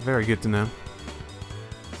 It's very good to know.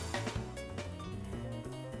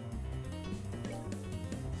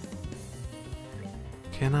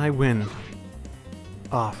 Can I win?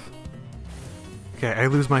 Off. Okay, I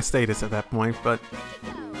lose my status at that point, but...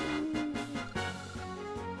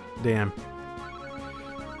 damn.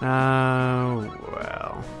 Oh,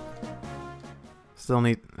 well. Still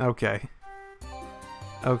need... okay.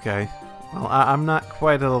 Okay. Well, I'm not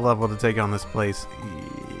quite at a level to take on this place.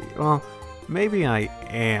 Well, maybe I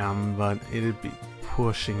am, but it'd be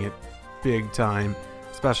pushing it big time.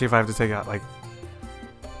 Especially if I have to take out, like...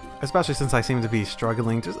 especially since I seem to be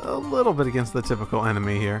struggling just a little bit against the typical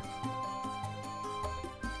enemy here.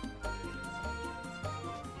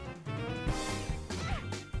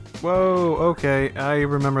 Whoa, okay, I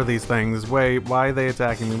remember these things. Wait, why are they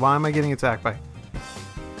attacking me? Why am I getting attacked by...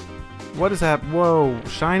 what is that? Whoa,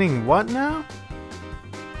 shining what now?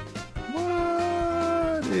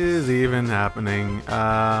 What is even happening?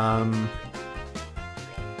 I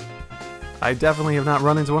definitely have not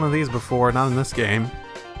run into one of these before, not in this game.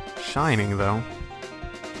 Shining, though.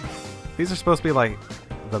 These are supposed to be like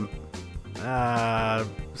the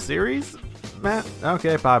series? Matt?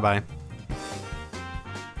 Okay, bye-bye.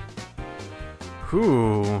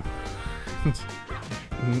 Whew.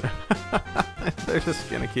 They're just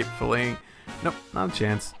gonna keep fleeing. Nope, not a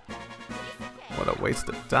chance. What a waste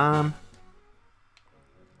of time.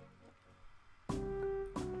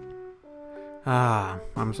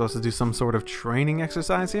 I'm supposed to do some sort of training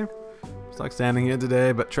exercise here? It's like standing here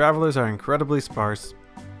today, but travelers are incredibly sparse.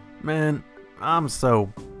 Man, I'm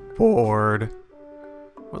so bored.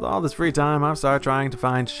 With all this free time, I've started trying to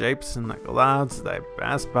find shapes in the clouds as they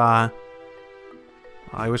pass by.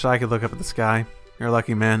 I wish I could look up at the sky. You're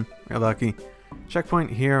lucky, man. You're lucky.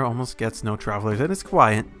 Checkpoint here almost gets no travelers, and it's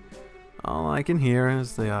quiet. All I can hear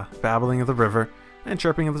is the babbling of the river and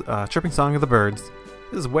chirping song of the birds.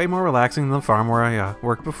 This is way more relaxing than the farm where I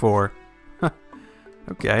worked before.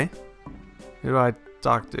 Okay. Who do I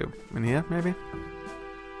talk to? In here, maybe?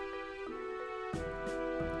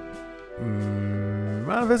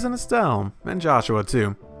 I'll visit Estelle. And Joshua,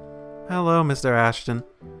 too. Hello, Mr. Ashton.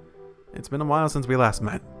 It's been a while since we last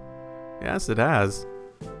met. Yes, it has.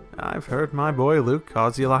 I've heard my boy Luke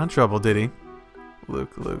caused you a lot of trouble, did he?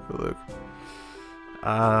 Luke.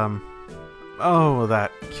 Oh,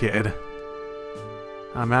 that kid.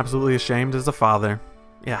 I'm absolutely ashamed as a father.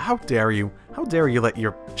 Yeah, how dare you? How dare you let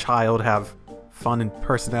your child have fun and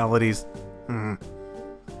personalities?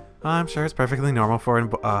 I'm sure it's perfectly normal for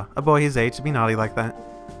a boy his age to be naughty like that.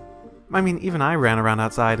 I mean, even I ran around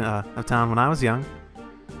outside of town when I was young.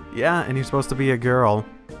 Yeah, and you're supposed to be a girl.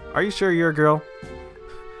 Are you sure you're a girl?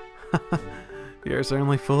 You're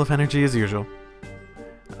certainly full of energy as usual.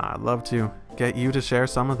 I'd love to get you to share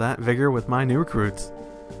some of that vigor with my new recruits.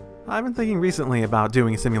 I've been thinking recently about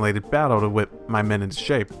doing a simulated battle to whip my men into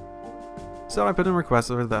shape. So I put in requests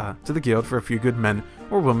to the guild for a few good men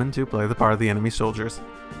or women to play the part of the enemy soldiers.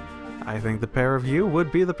 I think the pair of you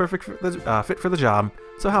would be the perfect fit for the job.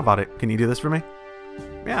 So how about it? Can you do this for me?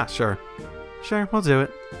 Yeah, sure. Sure, we'll do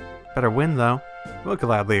it. Better win, though. We'll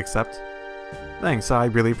gladly accept. Thanks, I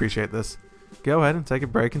really appreciate this. Go ahead and take a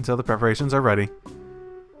break until the preparations are ready.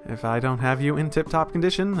 If I don't have you in tip-top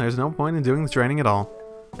condition, there's no point in doing the training at all.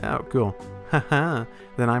 Oh, cool. Haha,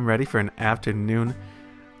 then I'm ready for an afternoon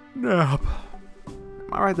nap.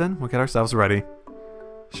 Alright then, we'll get ourselves ready.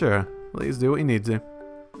 Sure, please do what you need to.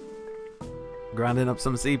 Grinding up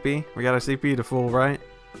some CP. We got our CP to full, right?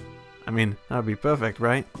 I mean, that would be perfect,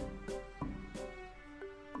 right?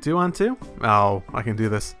 2 on 2? Oh, I can do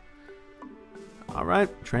this. Alright,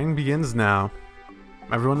 training begins now.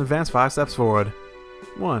 Everyone advance 5 steps forward.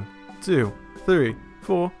 1, 2, 3,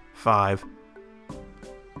 4, 5.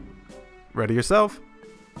 Ready yourself?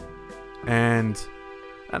 And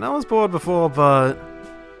I know I was bored before, but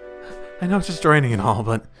I know it's just training and all,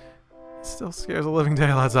 but it still scares the living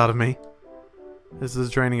daylights out of me. This is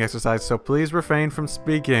a training exercise, so please refrain from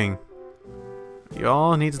speaking. You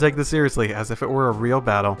all need to take this seriously, as if it were a real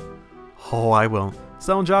battle. Oh, I will.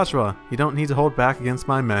 So, Joshua, you don't need to hold back against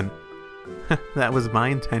my men. That was my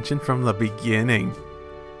intention from the beginning.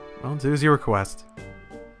 Well, do as you request.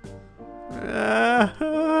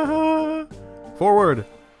 Forward!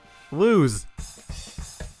 Lose!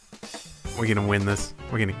 We're gonna win this.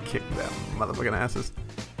 We're gonna kick that motherfucking asses.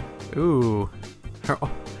 Ooh.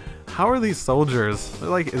 How are these soldiers? They're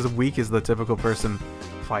like as weak as the typical person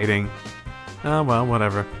fighting. Oh, well,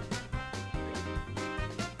 whatever.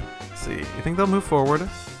 Let's see. You think they'll move forward?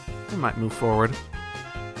 They might move forward.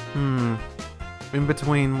 In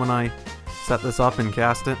between when I set this up and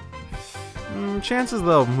cast it. Chances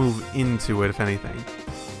they'll move into it, if anything.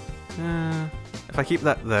 If I keep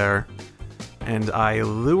that there, and I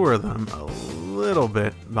lure them a little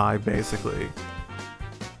bit by basically...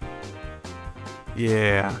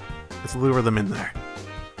 Yeah, let's lure them in there.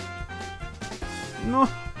 No,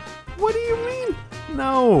 what do you mean?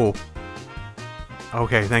 No!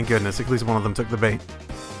 Okay, thank goodness, at least one of them took the bait.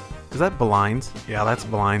 Is that blind? Yeah, that's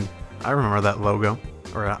blind. I remember that logo,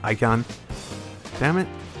 or icon. Damn it.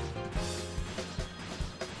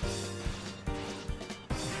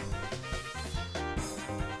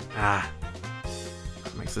 Ah,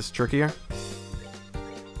 that makes this trickier.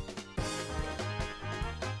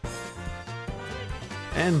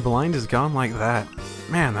 And blind is gone like that.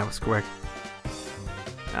 Man, that was quick.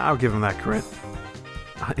 I'll give him that crit.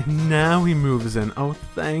 Now he moves in. Oh,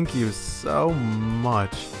 thank you so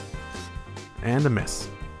much. And a miss.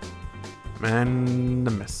 And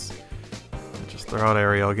a miss. Just throw out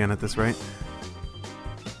Ariel again at this rate.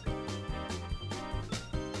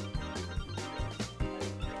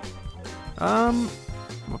 What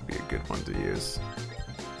would be a good one to use?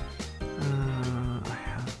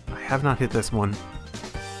 I have not hit this one.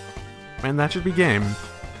 And that should be game.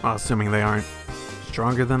 Well, assuming they aren't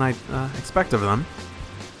stronger than I expect of them.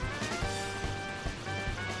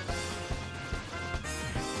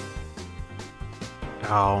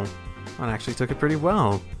 Oh, that actually took it pretty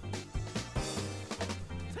well.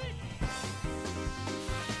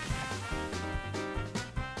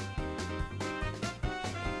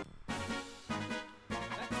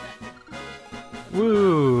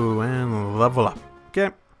 Woo, and level up.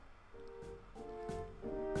 Okay.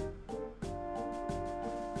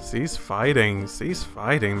 Cease fighting,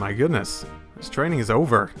 my goodness. This training is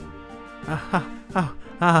over.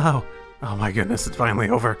 Oh my goodness, it's finally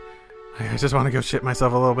over. I just want to go shit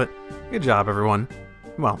myself a little bit. Good job, everyone.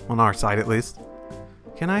 Well, on our side at least.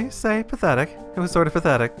 Can I say pathetic? It was sort of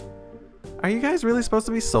pathetic. Are you guys really supposed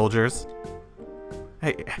to be soldiers?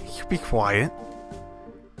 Hey, you be quiet.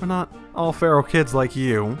 We're not all feral kids like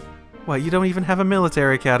you. What, you don't even have a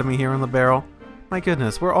military academy here on the barrel? My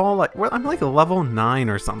goodness, we're all like, I'm like a level 9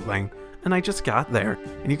 or something, and I just got there,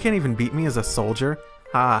 and you can't even beat me as a soldier?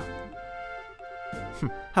 Ha. How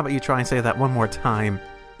about you try and say that one more time?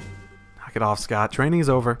 Knock it off, Scott. Training's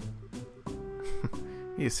over.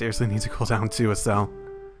 You seriously need to cool down too, Estelle.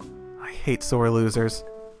 I hate sore losers.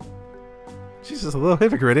 She's just a little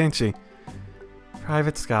hypocrite, ain't she?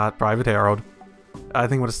 Private Scott, Private Harold. I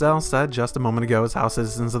think what Estelle said just a moment ago is how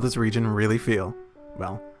citizens of this region really feel.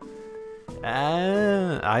 Well,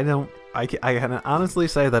 I can honestly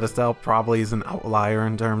say that Estelle probably is an outlier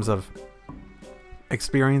in terms of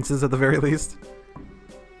experiences at the very least.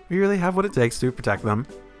 We really have what it takes to protect them.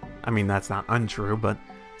 I mean, that's not untrue, but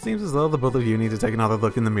it seems as though the both of you need to take another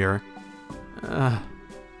look in the mirror.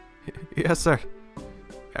 Yes, sir.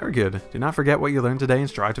 Very good. Do not forget what you learned today and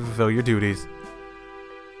strive to fulfill your duties.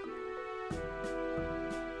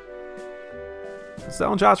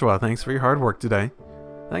 Estelle and Joshua, thanks for your hard work today.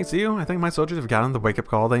 Thanks to you, I think my soldiers have gotten the wake-up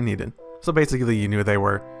call they needed. So basically, you knew they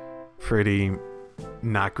were pretty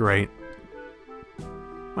not great.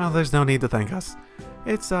 Well, there's no need to thank us.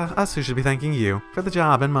 It's us who should be thanking you for the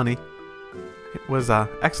job and money. It was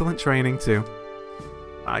excellent training, too.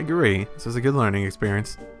 I agree. This was a good learning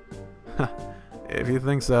experience. If you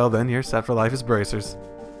think so, then you're set for life as bracers.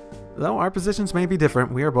 Though our positions may be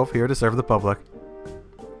different, we are both here to serve the public.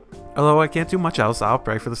 Although I can't do much else, I'll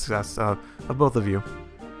pray for the success of both of you.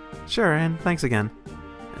 Sure, and thanks again.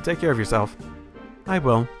 And take care of yourself. I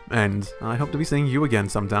will, and I hope to be seeing you again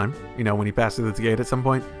sometime. You know, when you pass through the gate at some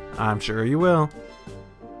point. I'm sure you will.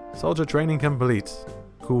 Soldier training complete.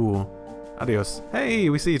 Cool. Adios. Hey,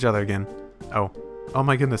 we see each other again. Oh. Oh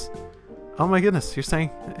my goodness. Oh my goodness, you're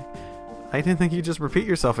saying... I didn't think you'd just repeat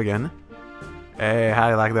yourself again. Hey, how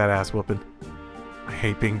do you like that ass whooping? I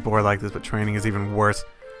hate being bored like this, but training is even worse.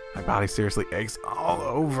 My body seriously aches all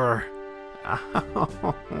over.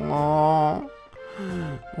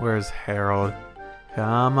 Where's Harold?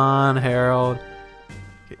 Come on, Harold.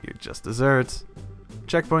 Get your just desserts.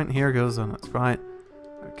 Checkpoint, here goes. Oh, that's right.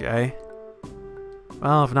 Okay.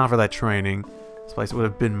 Well, if not for that training, this place would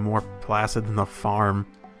have been more placid than the farm.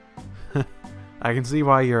 I can see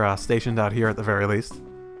why you're stationed out here at the very least.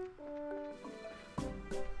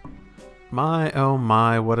 My, oh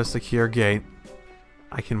my, what a secure gate.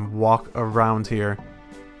 I can walk around here.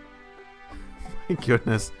 My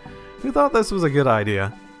goodness. Who thought this was a good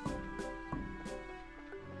idea?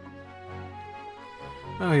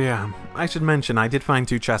 Oh yeah, I should mention I did find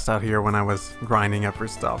 2 chests out here when I was grinding up for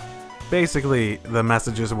stuff. Basically, the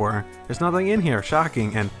messages were, there's nothing in here,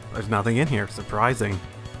 shocking, and there's nothing in here, surprising.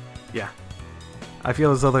 Yeah. I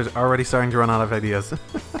feel as though they're already starting to run out of ideas.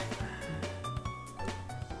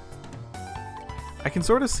 I can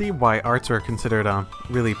sort of see why arts are considered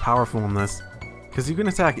really powerful in this, because you can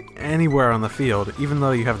attack anywhere on the field, even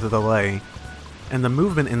though you have the delay. And the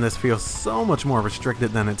movement in this feels so much more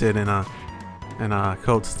restricted than it did in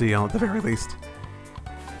Cold Steel, at the very least.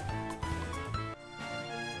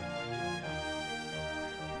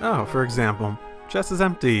 Oh, for example, chest is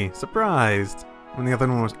empty. Surprised. When the other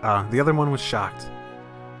one was shocked.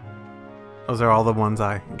 Those are all the ones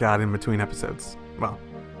I got in between episodes. Well,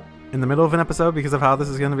 in the middle of an episode because of how this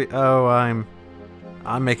is going to be. Oh, I'm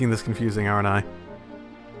making this confusing, aren't I?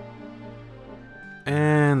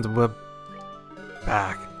 And we're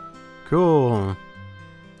back. Cool.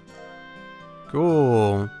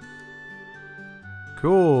 Cool.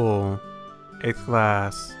 Cool. 8th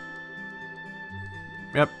class.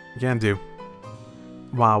 Yep, can do.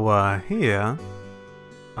 While we're here,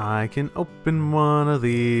 I can open one of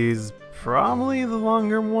these. Probably the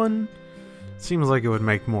longer one. Seems like it would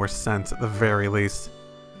make more sense at the very least.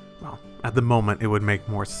 Well, at the moment it would make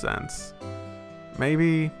more sense.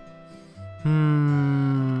 Maybe...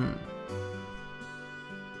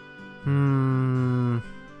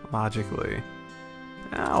 Logically.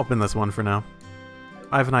 I'll open this one for now.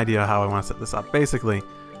 I have an idea how I want to set this up. Basically,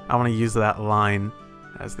 I want to use that line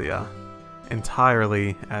as the,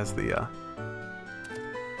 entirely as the,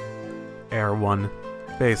 air one.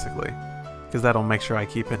 Basically. Because that'll make sure I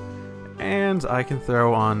keep it. And I can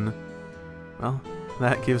throw on... Well,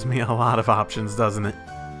 that gives me a lot of options, doesn't it?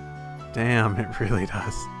 Damn, it really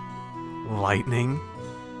does. Lightning?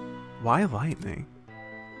 Why lightning?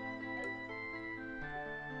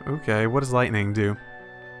 Okay, what does lightning do?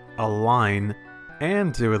 A line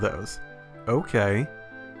and 2 of those. Okay.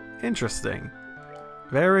 Interesting.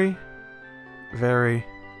 Very, very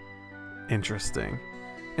interesting.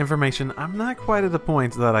 Information, I'm not quite at the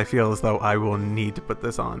point that I feel as though I will need to put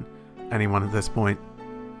this on anyone at this point.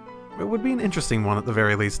 It would be an interesting one at the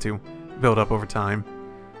very least to build up over time.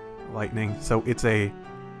 Lightning, so it's a...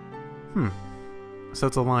 So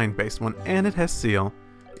it's a line-based one, and it has seal.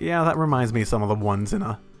 Yeah, that reminds me of some of the ones in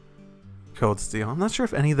Cold Steel. I'm not sure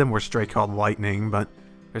if any of them were straight called lightning, but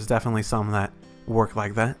there's definitely some that work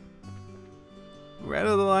like that.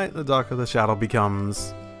 Redder the light, the darker the shadow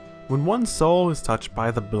becomes. When one's soul is touched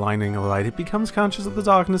by the blinding light, it becomes conscious of the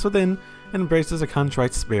darkness within and embraces a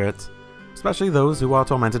contrite spirit, especially those who are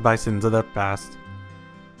tormented by sins of their past.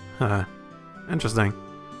 Huh. Interesting.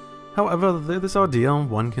 However, through this ordeal,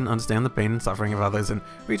 one can understand the pain and suffering of others and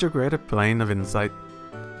reach a greater plane of insight.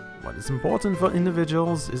 What is important for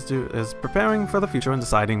individuals is preparing for the future and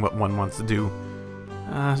deciding what one wants to do.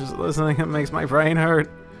 Just listening, it makes my brain hurt.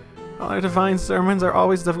 Father Divine's sermons are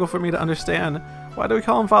always difficult for me to understand. Why do we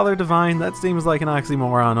call him Father Divine? That seems like an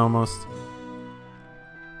oxymoron almost.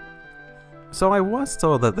 So I was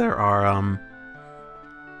told that there are,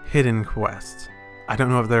 hidden quests. I don't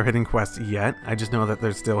know if they're hidden quests yet. I just know that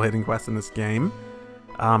there's still hidden quests in this game.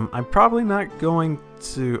 I'm probably not going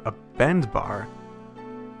to a bend bar.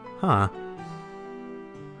 Huh.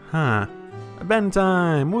 Huh. A bend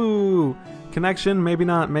time! Woo! Connection? Maybe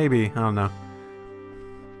not, maybe. I don't know.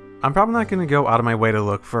 I'm probably not going to go out of my way to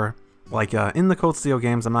look for, like, in the Cold Steel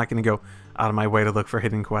games, I'm not going to go out of my way to look for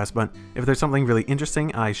hidden quests, but if there's something really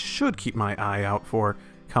interesting, I should keep my eye out for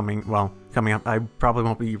coming up. I probably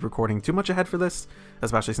won't be recording too much ahead for this,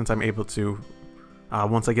 especially since I'm able to,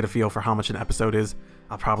 once I get a feel for how much an episode is,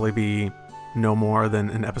 I'll probably be no more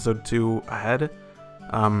than an episode 2 ahead.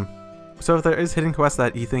 So if there is hidden quests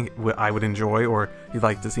that you think I would enjoy or you'd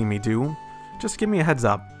like to see me do, just give me a heads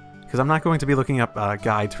up, because I'm not going to be looking up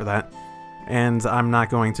guides for that, and I'm not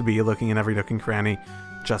going to be looking in every nook and cranny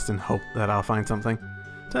just in hope that I'll find something.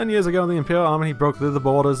 10 years ago, the Imperial Army broke through the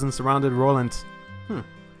borders and surrounded Roland.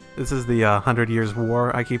 This is the 100 Years'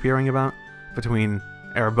 War I keep hearing about. between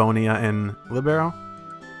Erebonia and Libero.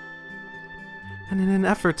 And in an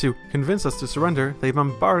effort to convince us to surrender, they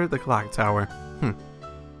bombarded the clock tower.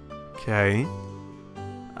 Okay.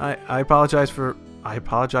 I apologize for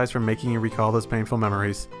making you recall those painful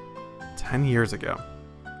memories. 10 years ago.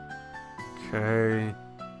 Okay.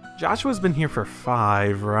 Joshua's been here for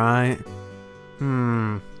 5, right?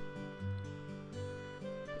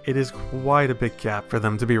 It is quite a big gap for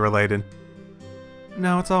them to be related.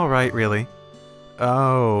 No, it's alright, really.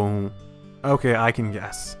 Oh. Okay, I can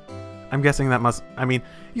guess. I'm guessing that must... I mean,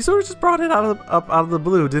 you sort of just brought it up out of the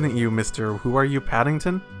blue, didn't you, Mr. Who are you,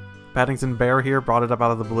 Paddington? Paddington Bear here brought it up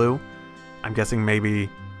out of the blue. I'm guessing maybe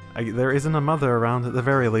there isn't a mother around at the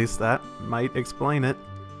very least. That might explain it.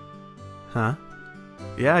 Huh?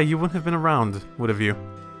 Yeah, you wouldn't have been around, would have you?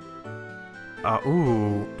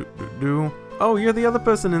 Oh, you're the other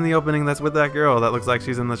person in the opening that's with that girl that looks like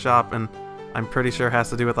she's in the shop and I'm pretty sure has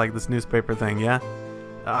to do with like this newspaper thing, yeah?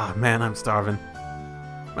 Ah, man, I'm starving.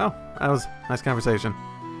 Well, that was a nice conversation.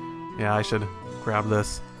 Yeah, I should grab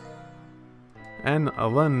this. And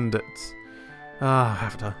lend it. I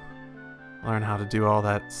have to learn how to do all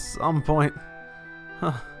that at some point.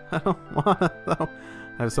 I don't wanna, though.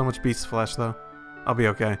 I have so much beast flesh, though. I'll be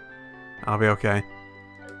okay. I'll be okay.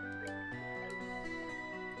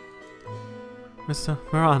 Mr.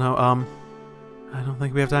 Murano, I don't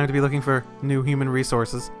think we have time to be looking for new human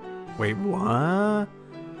resources. Wait, what?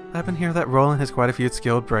 I've been hearing that Roland has quite a few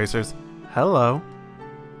skilled bracers. Hello.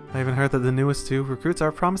 I even heard that the newest 2 recruits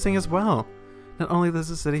are promising as well. Not only does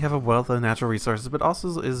the city have a wealth of natural resources, but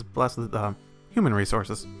also is blessed with human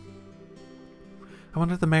resources. I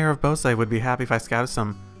wonder if the mayor of Bose would be happy if I scouted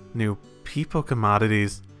some new people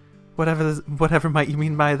commodities. Whatever might you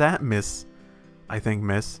mean by that, miss? I think,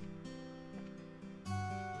 miss.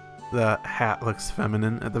 The hat looks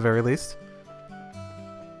feminine, at the very least.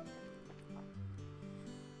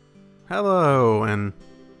 Hello, and...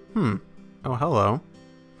 Oh, hello.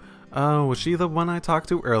 Oh, was she the one I talked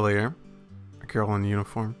to earlier? A girl in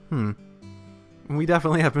uniform. We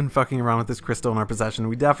definitely have been fucking around with this crystal in our possession.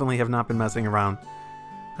 We definitely have not been messing around.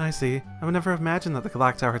 I see. I would never have imagined that the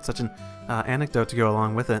clock tower had such an anecdote to go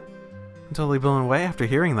along with it. I'm totally blown away after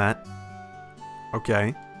hearing that.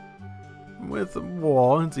 Okay. With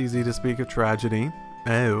war, it's easy to speak of tragedy.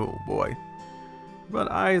 Oh, boy.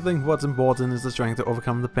 But I think what's important is the strength to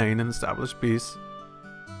overcome the pain and establish peace.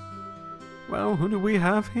 Well, who do we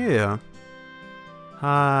have here?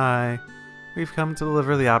 Hi. We've come to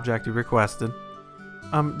deliver the object you requested.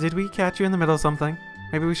 Did we catch you in the middle of something?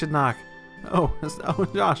 Maybe we should knock. Oh,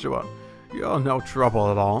 Joshua. You're no trouble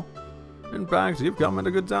at all. In fact, you've come at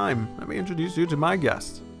a good time. Let me introduce you to my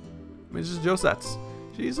guest, Mrs. Josette.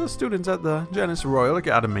 She's a student at the Janus Royal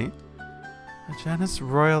Academy. The Janus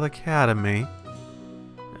Royal Academy?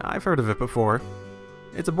 I've heard of it before.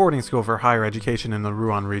 It's a boarding school for higher education in the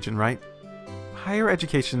Rouen region, right? Higher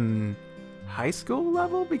education... high school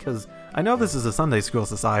level? Because I know this is a Sunday school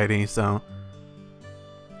society, so...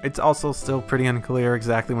 It's also still pretty unclear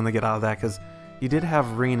exactly when they get out of that, because you did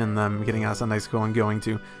have Reen and them getting out of Sunday school and going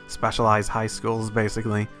to specialized high schools,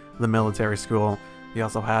 basically. The military school. You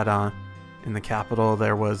also had, in the capital,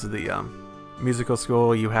 there was the, musical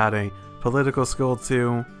school. You had a political school,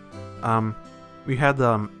 too. You had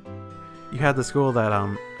the school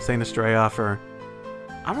that, St. Estrella for...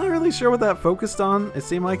 I'm not really sure what that focused on. It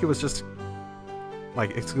seemed like it was just,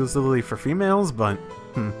 like, exclusively for females, but,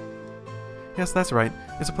 Yes, that's right.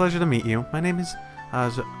 It's a pleasure to meet you. My name is,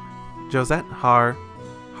 Josette Har.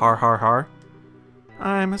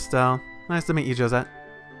 I'm Estelle. Nice to meet you, Josette.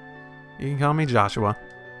 You can call me Joshua.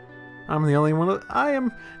 I'm the only one.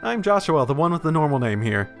 I'm Joshua, the one with the normal name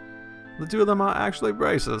here. The 2 of them are actually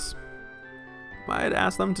braces. I'd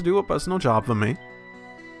ask them to do a personal job for me.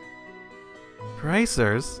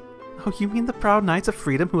 Bracers? Oh, you mean the proud knights of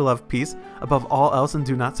freedom who love peace above all else and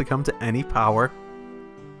do not succumb to any power?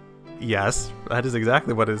 Yes, that is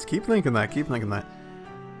exactly what it is. Keep thinking that, keep thinking that.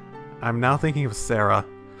 I'm now thinking of Sarah.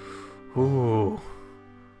 Ooh,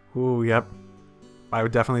 yep. I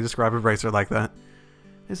would definitely describe a bracer like that.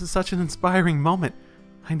 This is such an inspiring moment.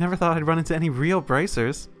 I never thought I'd run into any real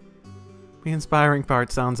bracers. The inspiring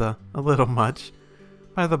part sounds a little much.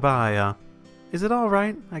 By the by, is it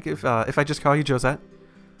alright if I just call you Josette?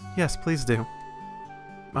 Yes, please do.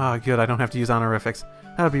 Ah, good, I don't have to use honorifics.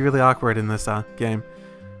 That would be really awkward in this, game.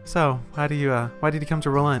 So, why did you come to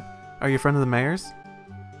Roland? Are you a friend of the mayor's?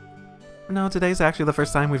 No, today's actually the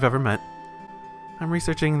first time we've ever met. I'm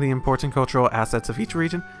researching the important cultural assets of each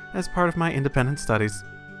region as part of my independent studies.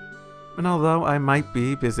 And although I might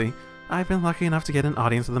be busy, I've been lucky enough to get an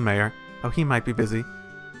audience with the mayor. Oh, he might be busy.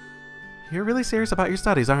 You're really serious about your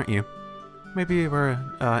studies, aren't you? Maybe we're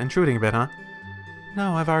intruding a bit, huh?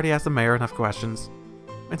 No, I've already asked the mayor enough questions.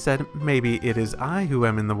 Instead, maybe it is I who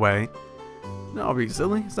am in the way. No, be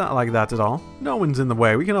silly. It's not like that at all. No one's in the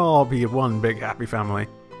way. We can all be one big happy family.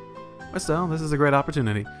 But still, this is a great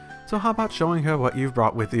opportunity. So how about showing her what you've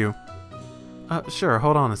brought with you? Sure.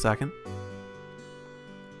 Hold on a second.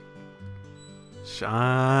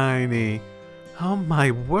 Shiny. Oh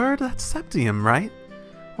my word, that's septium, right?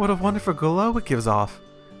 What a wonderful glow it gives off.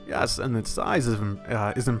 Yes, and its size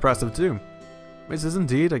is impressive too. This is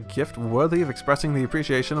indeed a gift worthy of expressing the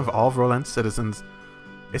appreciation of all of Rolent's citizens.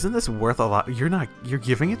 Isn't this worth a lot? You're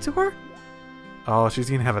giving it to her? Oh, she's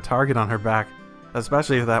gonna have a target on her back.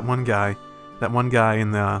 Especially if that one guy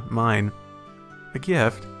in the mine. A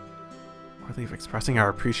gift? Worthy of expressing our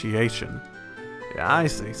appreciation. Yeah, I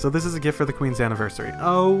see. So this is a gift for the Queen's anniversary.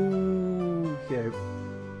 Oh, okay.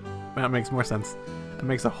 That makes more sense. It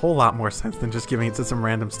makes a whole lot more sense than just giving it to some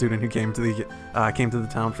random student who came to the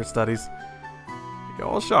town for studies. You're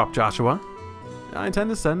all sharp, Joshua. I intend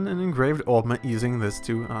to send an engraved ornament using this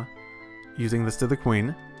to the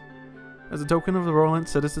Queen, as a token of the Rolent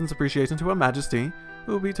citizens' appreciation to Her Majesty,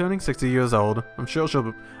 who will be turning 60 years old. I'm sure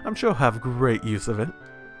she'll have great use of it.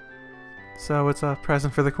 So it's a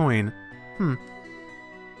present for the Queen.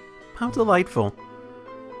 How delightful.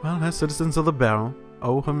 Well, as citizens of the Barrow,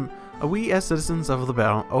 we as citizens of the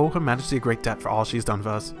Barrow owe Her Majesty a great debt for all she's done for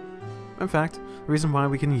us. In fact, the reason why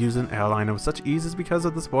we can use an airliner with such ease is because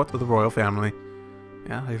of the support of the royal family.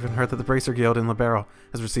 Yeah, I even heard that the Bracer Guild in Libero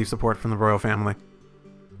has received support from the royal family.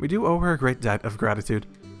 We do owe her a great debt of gratitude.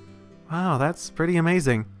 Wow, that's pretty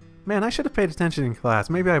amazing. Man, I should have paid attention in class.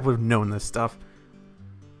 Maybe I would have known this stuff.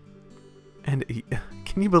 And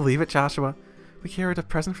can you believe it, Joshua? We carried a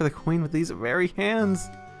present for the Queen with these very hands.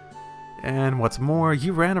 And what's more,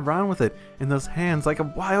 you ran around with it in those hands like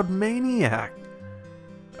a wild maniac.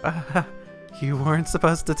 You weren't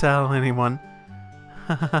supposed to tell anyone.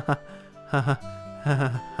 Ha ha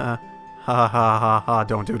ha ha,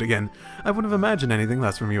 don't do it again. I wouldn't have imagined anything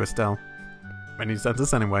less from you, Estelle. Many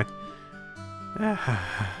senses anyway.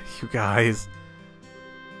 You guys.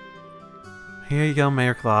 Here you go,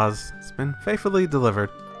 Mayor Claus. It's been faithfully delivered.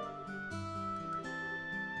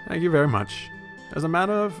 Thank you very much. As a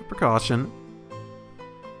matter of precaution.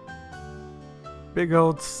 Big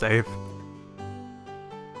old safe.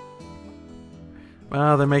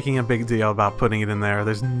 Well, they're making a big deal about putting it in there.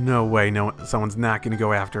 There's no way someone's not going to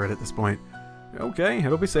go after it at this point. Okay,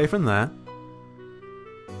 it'll be safe in there.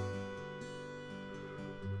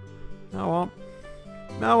 Now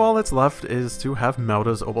all that's left is to have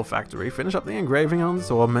Melda's Opal Factory finish up the engraving on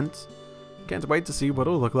this ornament. Can't wait to see what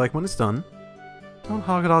it'll look like when it's done. Don't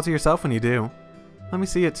hog it all to yourself when you do. Let me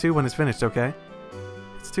see it too when it's finished, okay?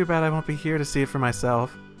 It's too bad I won't be here to see it for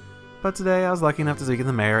myself. But today I was lucky enough to speak to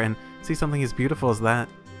the mayor and see something as beautiful as that.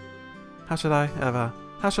 How shall I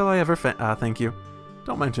ever thank you?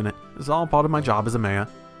 Don't mention it. It's all part of my job as a mayor.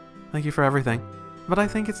 Thank you for everything. But I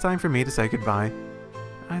think it's time for me to say goodbye.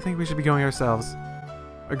 I think we should be going ourselves.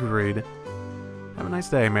 Agreed. Have a nice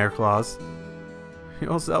day, Mayor Claus.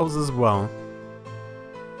 Yourselves as well.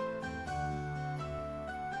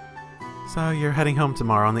 So you're heading home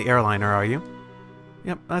tomorrow on the airliner, are you?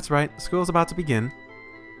 Yep, that's right. School's about to begin.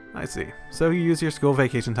 I see. So you use your school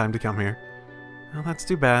vacation time to come here. Well, that's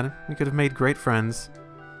too bad. We could have made great friends.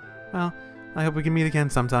 Well, I hope we can meet again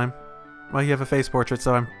sometime. Well, you have a face portrait,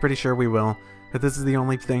 so I'm pretty sure we will. If this is the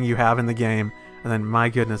only thing you have in the game, and then my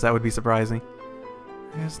goodness, that would be surprising.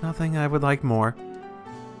 There's nothing I would like more.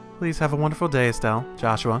 Please have a wonderful day, Estelle.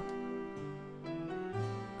 Joshua.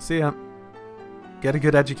 See ya. Get a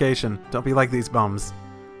good education. Don't be like these bums.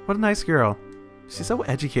 What a nice girl. She's so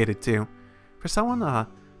educated, too.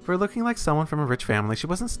 For looking like someone from a rich family, she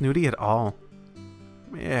wasn't snooty at all.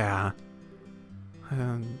 Yeah.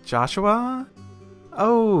 Joshua?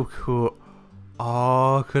 Oh, cool.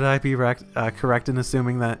 Oh, could I be correct in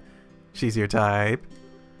assuming that she's your type?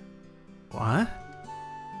 What?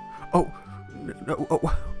 Oh, no, oh,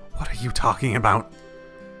 what are you talking about?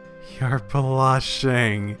 You're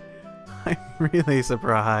blushing. I'm really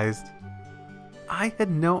surprised. I had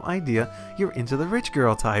no idea you're into the rich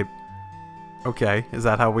girl type. Okay, is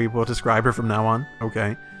that how we will describe her from now on?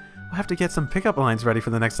 Okay. We'll have to get some pickup lines ready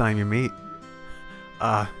for the next time you meet.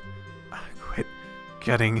 Quit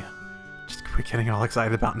getting all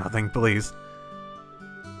excited about nothing, please.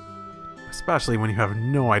 Especially when you have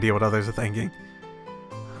no idea what others are thinking.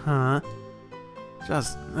 Huh?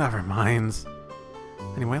 Just never mind.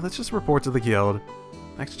 Anyway, let's just report to the guild.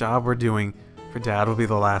 Next job we're doing for Dad will be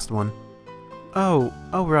the last one. Oh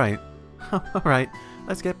right. Alright,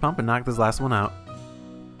 let's get pumped and knock this last one out.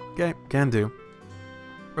 Okay, can do.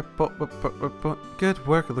 Report. Good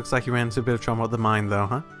work. It looks like you ran into a bit of trouble at the mine, though,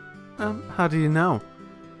 huh? How do you know?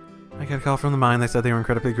 I got a call from the mine. They said they were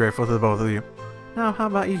incredibly grateful to the both of you. Now, how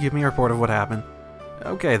about you give me a report of what happened?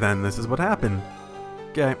 Okay, then. This is what happened.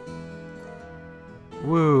 Okay.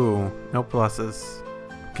 Woo. No pluses.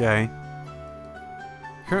 Okay.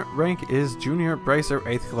 Current rank is Junior Bracer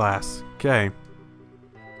 8th class. Okay.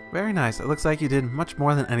 Very nice. It looks like you did much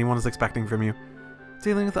more than anyone was expecting from you.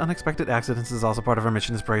 Dealing with unexpected accidents is also part of our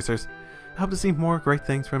mission as Bracers. I hope to see more great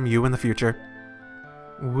things from you in the future.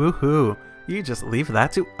 Woohoo! You just leave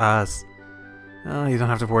that to us. You don't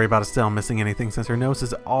have to worry about Estelle missing anything since her nose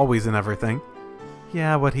is always in everything.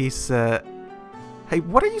 Yeah, what he said. Hey,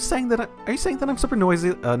 what are you saying that? Are you saying that I'm super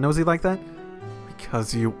nosy like that?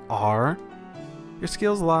 Because you are. Your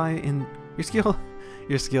skills lie in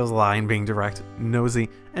being direct, nosy,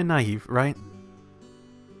 and naive, right?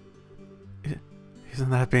 Isn't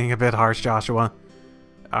that being a bit harsh, Joshua?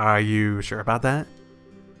 Are you sure about that?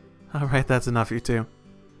 Alright, that's enough, you two.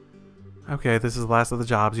 Okay, this is the last of the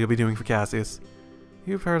jobs you'll be doing for Cassius.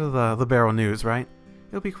 You've heard of the Libero News, right?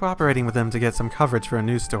 You'll be cooperating with them to get some coverage for a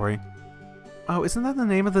news story. Oh, isn't that the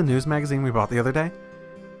name of the news magazine we bought the other day?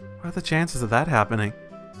 What are the chances of that happening?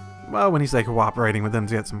 Well, when you say cooperating with them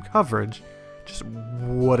to get some coverage, just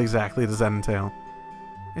what exactly does that entail?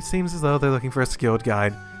 It seems as though they're looking for a skilled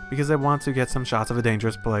guide, because they want to get some shots of a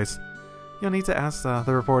dangerous place. You'll need to ask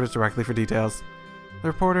the reporters directly for details. The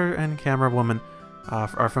reporter and camera woman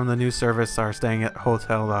are from the news service are staying at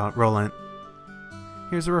Hotel Roland.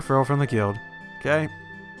 Here's a referral from the guild. Okay.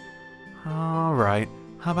 Alright.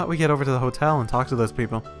 How about we get over to the hotel and talk to those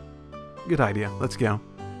people? Good idea. Let's go.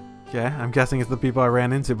 Yeah, I'm guessing it's the people I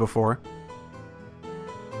ran into before.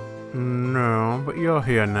 No, but you're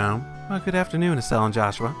here now. Well, good afternoon, Estelle and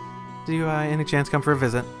Joshua. Do you, any chance come for a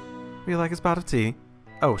visit? Would you like a spot of tea?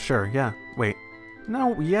 Oh, sure, yeah. Wait.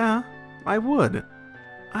 No, yeah. I would.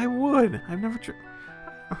 I've never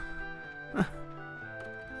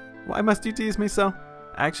Why must you tease me so?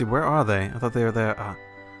 Actually, where are they? I thought they were there, I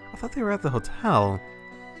thought they were at the hotel.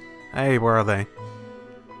 Hey, where are they?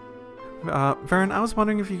 Vern, I was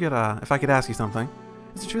wondering if you could, if I could ask you something.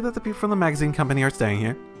 Is it true that the people from the magazine company are staying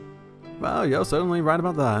here? Well, you're certainly right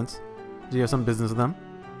about that. Do you have some business with them?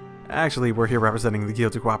 Actually, we're here representing the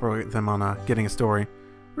guild to cooperate with them on, getting a story.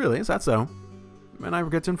 Really? Is that so? And I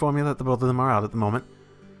regret to inform you that the both of them are out at the moment.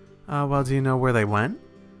 Well, do you know where they went?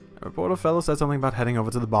 A reporter fellow said something about heading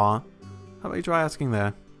over to the bar. How about you try asking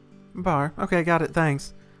there? Bar? Okay, got it,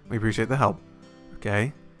 thanks. We appreciate the help.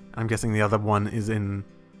 Okay. I'm guessing the other one is in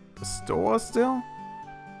the store still?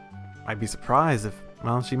 I'd be surprised if...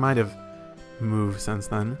 Well, she might have moved since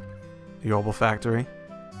then. The Opal Factory.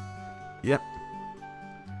 Yep.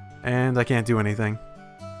 And I can't do anything.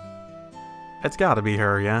 It's gotta be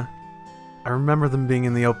her, yeah? I remember them being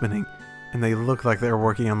in the opening, and they looked like they were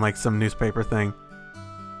working on like some newspaper thing.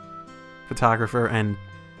 Photographer and...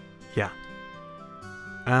 yeah.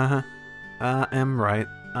 Uh-huh. I am right.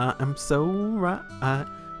 I am so right.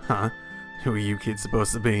 Huh? Who are you kids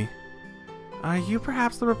supposed to be? Are you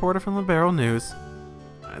perhaps the reporter from the Libero News?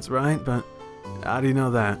 That's right, but how do you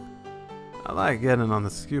know that? I like getting on the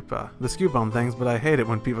scoop on things, but I hate it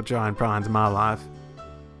when people try and pry into my life.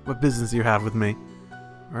 What business do you have with me?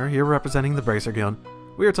 We're here representing the Bracer Guild.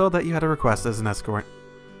 We were told that you had a request as an escort.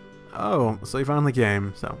 Oh, so you finally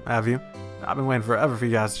came, so have you? I've been waiting forever for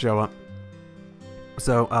you guys to show up.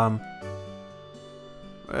 So,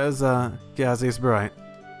 where's, Cassius Bright?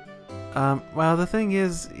 Well, the thing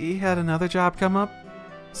is, he had another job come up,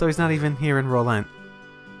 so he's not even here in Roland.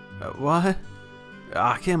 What?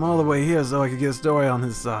 I came all the way here so I could get a story on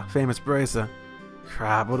his, famous bracer.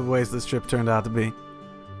 Crap, what a waste this trip turned out to be.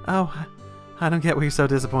 Oh, I don't get what you're so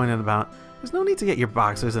disappointed about. There's no need to get your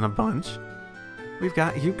boxers in a bunch. We've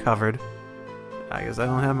got you covered. I guess I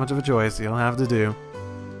don't have much of a choice. You'll have to do.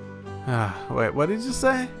 Wait, what did you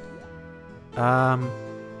say?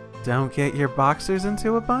 Don't get your boxers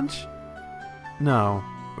into a bunch? No,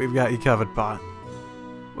 we've got you covered, Pot.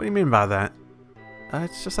 What do you mean by that?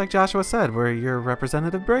 It's just like Joshua said, we're your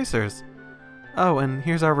representative bracers. Oh, and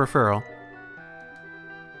here's our referral.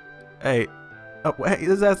 Hey, hey,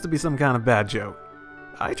 this has to be some kind of bad joke.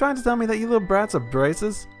 Are you trying to tell me that you little brats are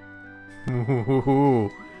braces?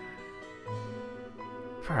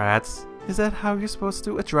 Brats? Is that how you're supposed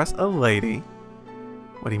to address a lady?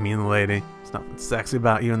 What do you mean, lady? There's nothing sexy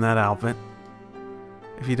about you in that outfit.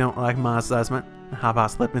 If you don't like my assessment, how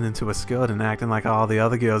about slipping into a skirt and acting like all the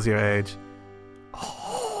other girls your age?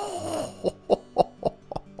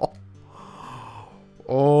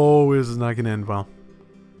 Oh, this is not gonna end well.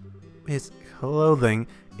 It's clothing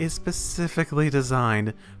is specifically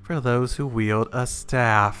designed for those who wield a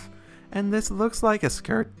staff. And this looks like a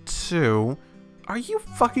skirt too. Are you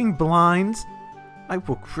fucking blind? I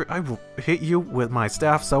will hit you with my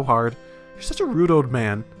staff so hard. You're such a rude old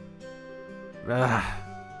man.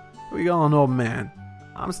 Who you calling an old man?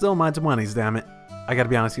 I'm still in my 20s, damn it. I gotta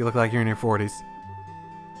be honest, you look like you're in your 40s.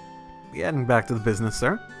 Getting back to the business,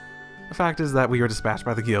 sir. The fact is that we were dispatched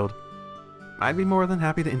by the guild. I'd be more than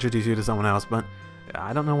happy to introduce you to someone else, but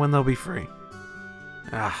I don't know when they'll be free.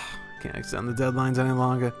 Can't extend the deadlines any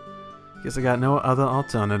longer. Guess I got no other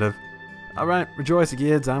alternative. Alright, rejoice,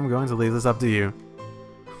 kids. I'm going to leave this up to you.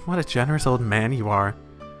 What a generous old man you are.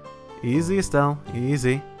 Easy, Estelle.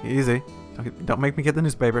 Easy, easy. Don't make me get the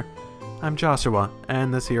newspaper. I'm Joshua,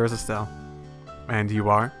 and this here is Estelle. And you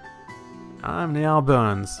are? I'm Niall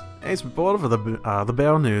Burns, ace reporter for the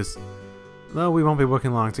Bear News. Though we won't be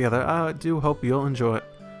working long together, I do hope you'll enjoy it.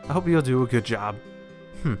 I hope you'll do a good job.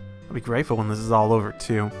 I'll be grateful when this is all over,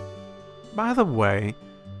 too. By the way,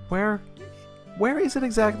 where is it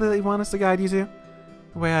exactly that you want us to guide you to?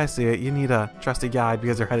 The way I see it, you need a trusty guide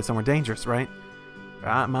because you're headed somewhere dangerous, right?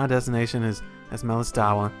 My destination is Esmelis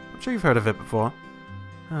Tower. I'm sure you've heard of it before.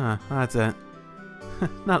 That's it.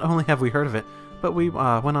 Not only have we heard of it, but we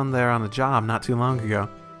went on there on a job not too long ago.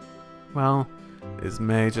 Well, this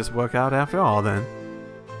may just work out after all then.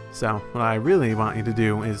 So, what I really want you to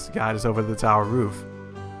do is guide us over to the tower roof.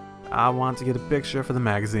 I want to get a picture for the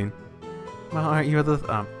magazine. Well, aren't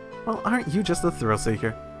you just the thrill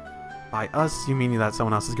seeker? By us, you mean that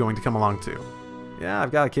someone else is going to come along too. Yeah,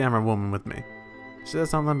 I've got a camera woman with me. She said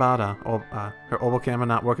something about her orbital camera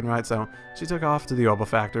not working right, so she took off to the orbital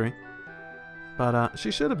factory. But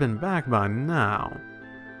she should have been back by now.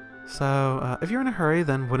 So, if you're in a hurry,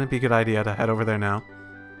 then wouldn't it be a good idea to head over there now?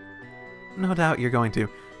 No doubt you're going to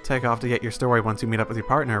take off to get your story once you meet up with your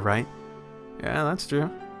partner, right? Yeah, that's true.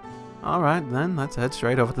 Alright, then let's head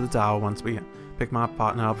straight over to the tower once we pick my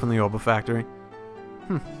partner up from the orbital factory.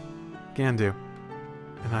 Can do.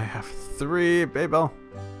 And I have 3 people.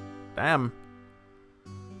 Damn.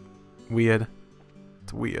 Weird.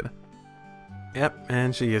 It's weird. Yep,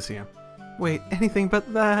 and she is here. Wait, anything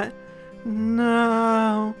but that?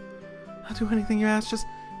 No. I'll do anything you ask, just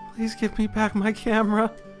please give me back my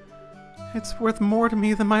camera. It's worth more to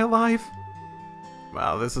me than my life.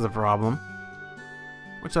 Well, this is a problem.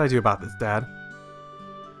 What should I do about this, Dad?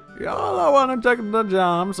 You're the one who took the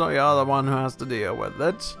job, so you're the one who has to deal with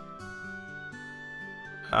it.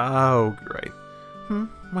 Oh, great.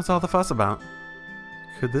 What's all the fuss about?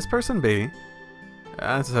 Could this person be?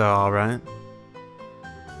 That's alright.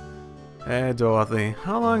 Hey, Dorothy,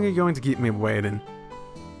 how long are you going to keep me waiting?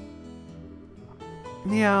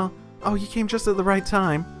 Yeah. Oh, you came just at the right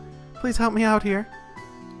time. Please help me out here.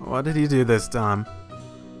 What did you do this time?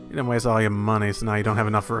 You didn't waste all your money, so now you don't have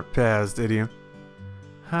enough for repairs, did you?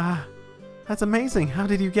 That's amazing. How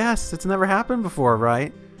did you guess? It's never happened before,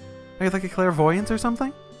 right? Are you like a clairvoyant or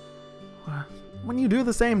something? When you do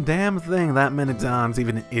the same damn thing that many times,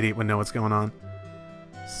 even an idiot would know what's going on.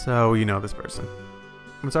 So, you know this person.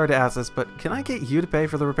 I'm sorry to ask this, but can I get you to pay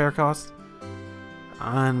for the repair costs?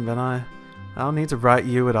 But I'll need to write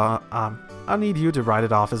you it off. I'll need you to write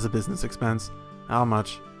it off as a business expense. How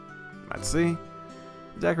much? Let's see.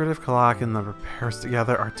 Decorative clock and the repairs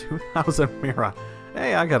together are 2,000 mira.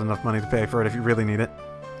 Hey, I got enough money to pay for it if you really need it.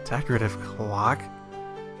 Decorative clock?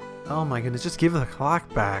 Oh my goodness, just give the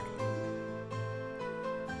clock back.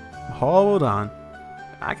 Hold on.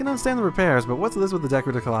 I can understand the repairs, but what's this with the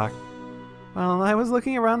decorative clock? Well, I was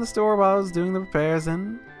looking around the store while I was doing the repairs,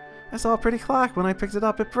 and I saw a pretty clock. When I picked it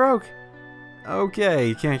up, it broke. Okay,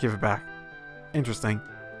 you can't give it back. Interesting.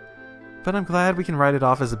 But I'm glad we can write it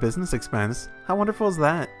off as a business expense. How wonderful is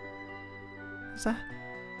that? That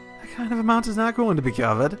kind of amount is not going to be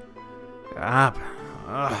covered. Looks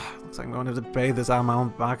like I'm going to have to pay this out of my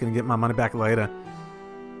own pocket and get my money back later.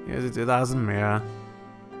 Here's a 2,000 mira.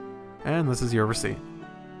 And this is your receipt.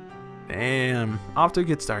 Damn, off to a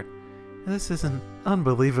good start. This is an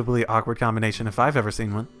unbelievably awkward combination if I've ever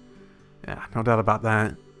seen one. Yeah, no doubt about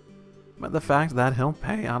that. But the fact that he'll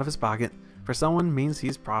pay out of his pocket for someone means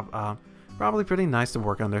he's probably pretty nice to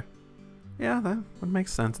work under. Yeah, that would make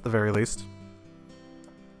sense at the very least.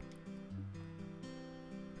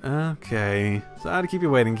 Okay, sorry to keep you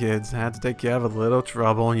waiting, kids. Had to take care of a little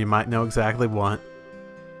trouble. You might know exactly what.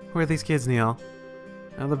 Who are these kids, Neil?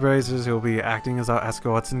 Now the Brazers who will be acting as our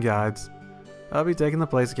escorts and guides. I'll be taking the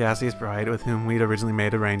place of Cassius Bride, with whom we'd originally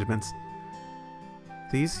made arrangements.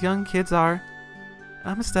 These young kids are...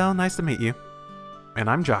 I'm Estelle, nice to meet you. And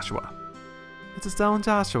I'm Joshua. It's Estelle and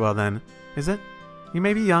Joshua then, is it? You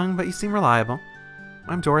may be young, but you seem reliable.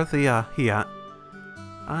 I'm Dorothea Hiat.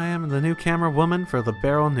 I am the new camera woman for the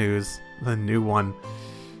Barrel News. The new one.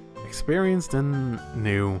 Experienced and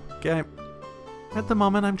new. Okay. At the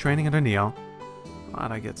moment, I'm training under Neo.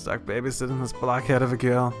 Why'd I get stuck babysitting this blockhead of a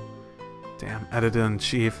girl? Damn,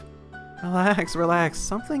 editor-in-chief. Relax, relax.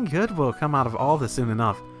 Something good will come out of all this soon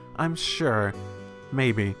enough. I'm sure.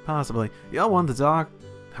 Maybe. Possibly. Y'all want to talk?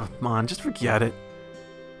 Oh, come on, just forget it.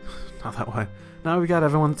 Not that way. Now we got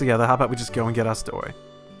everyone together, how about we just go and get our story?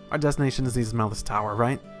 Our destination is the Ismaelis Tower,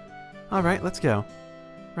 right? Alright, let's go.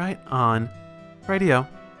 Right on. Radio.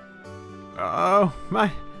 Oh,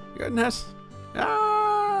 my goodness.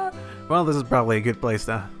 Ah! Well, this is probably a good place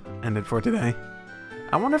to end it for today.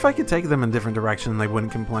 I wonder if I could take them in a different direction and they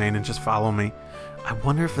wouldn't complain and just follow me. I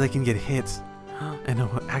wonder if they can get hits and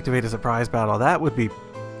activate a surprise battle. That would be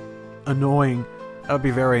annoying. That would be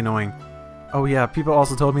very annoying. Oh yeah, people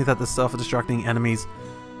also told me that the self-destructing enemies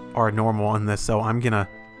are normal in this, so I'm gonna...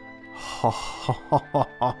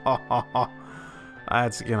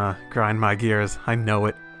 That's gonna grind my gears. I know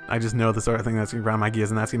it. I just know the sort of thing that's gonna grind my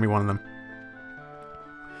gears, and that's gonna be one of them.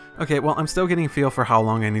 Okay, well, I'm still getting a feel for how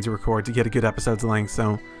long I need to record to get a good episode's length,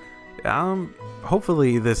 so...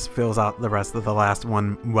 hopefully this fills out the rest of the last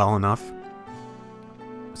one well enough.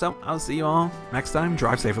 So, I'll see you all next time.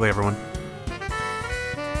 Drive safely, everyone.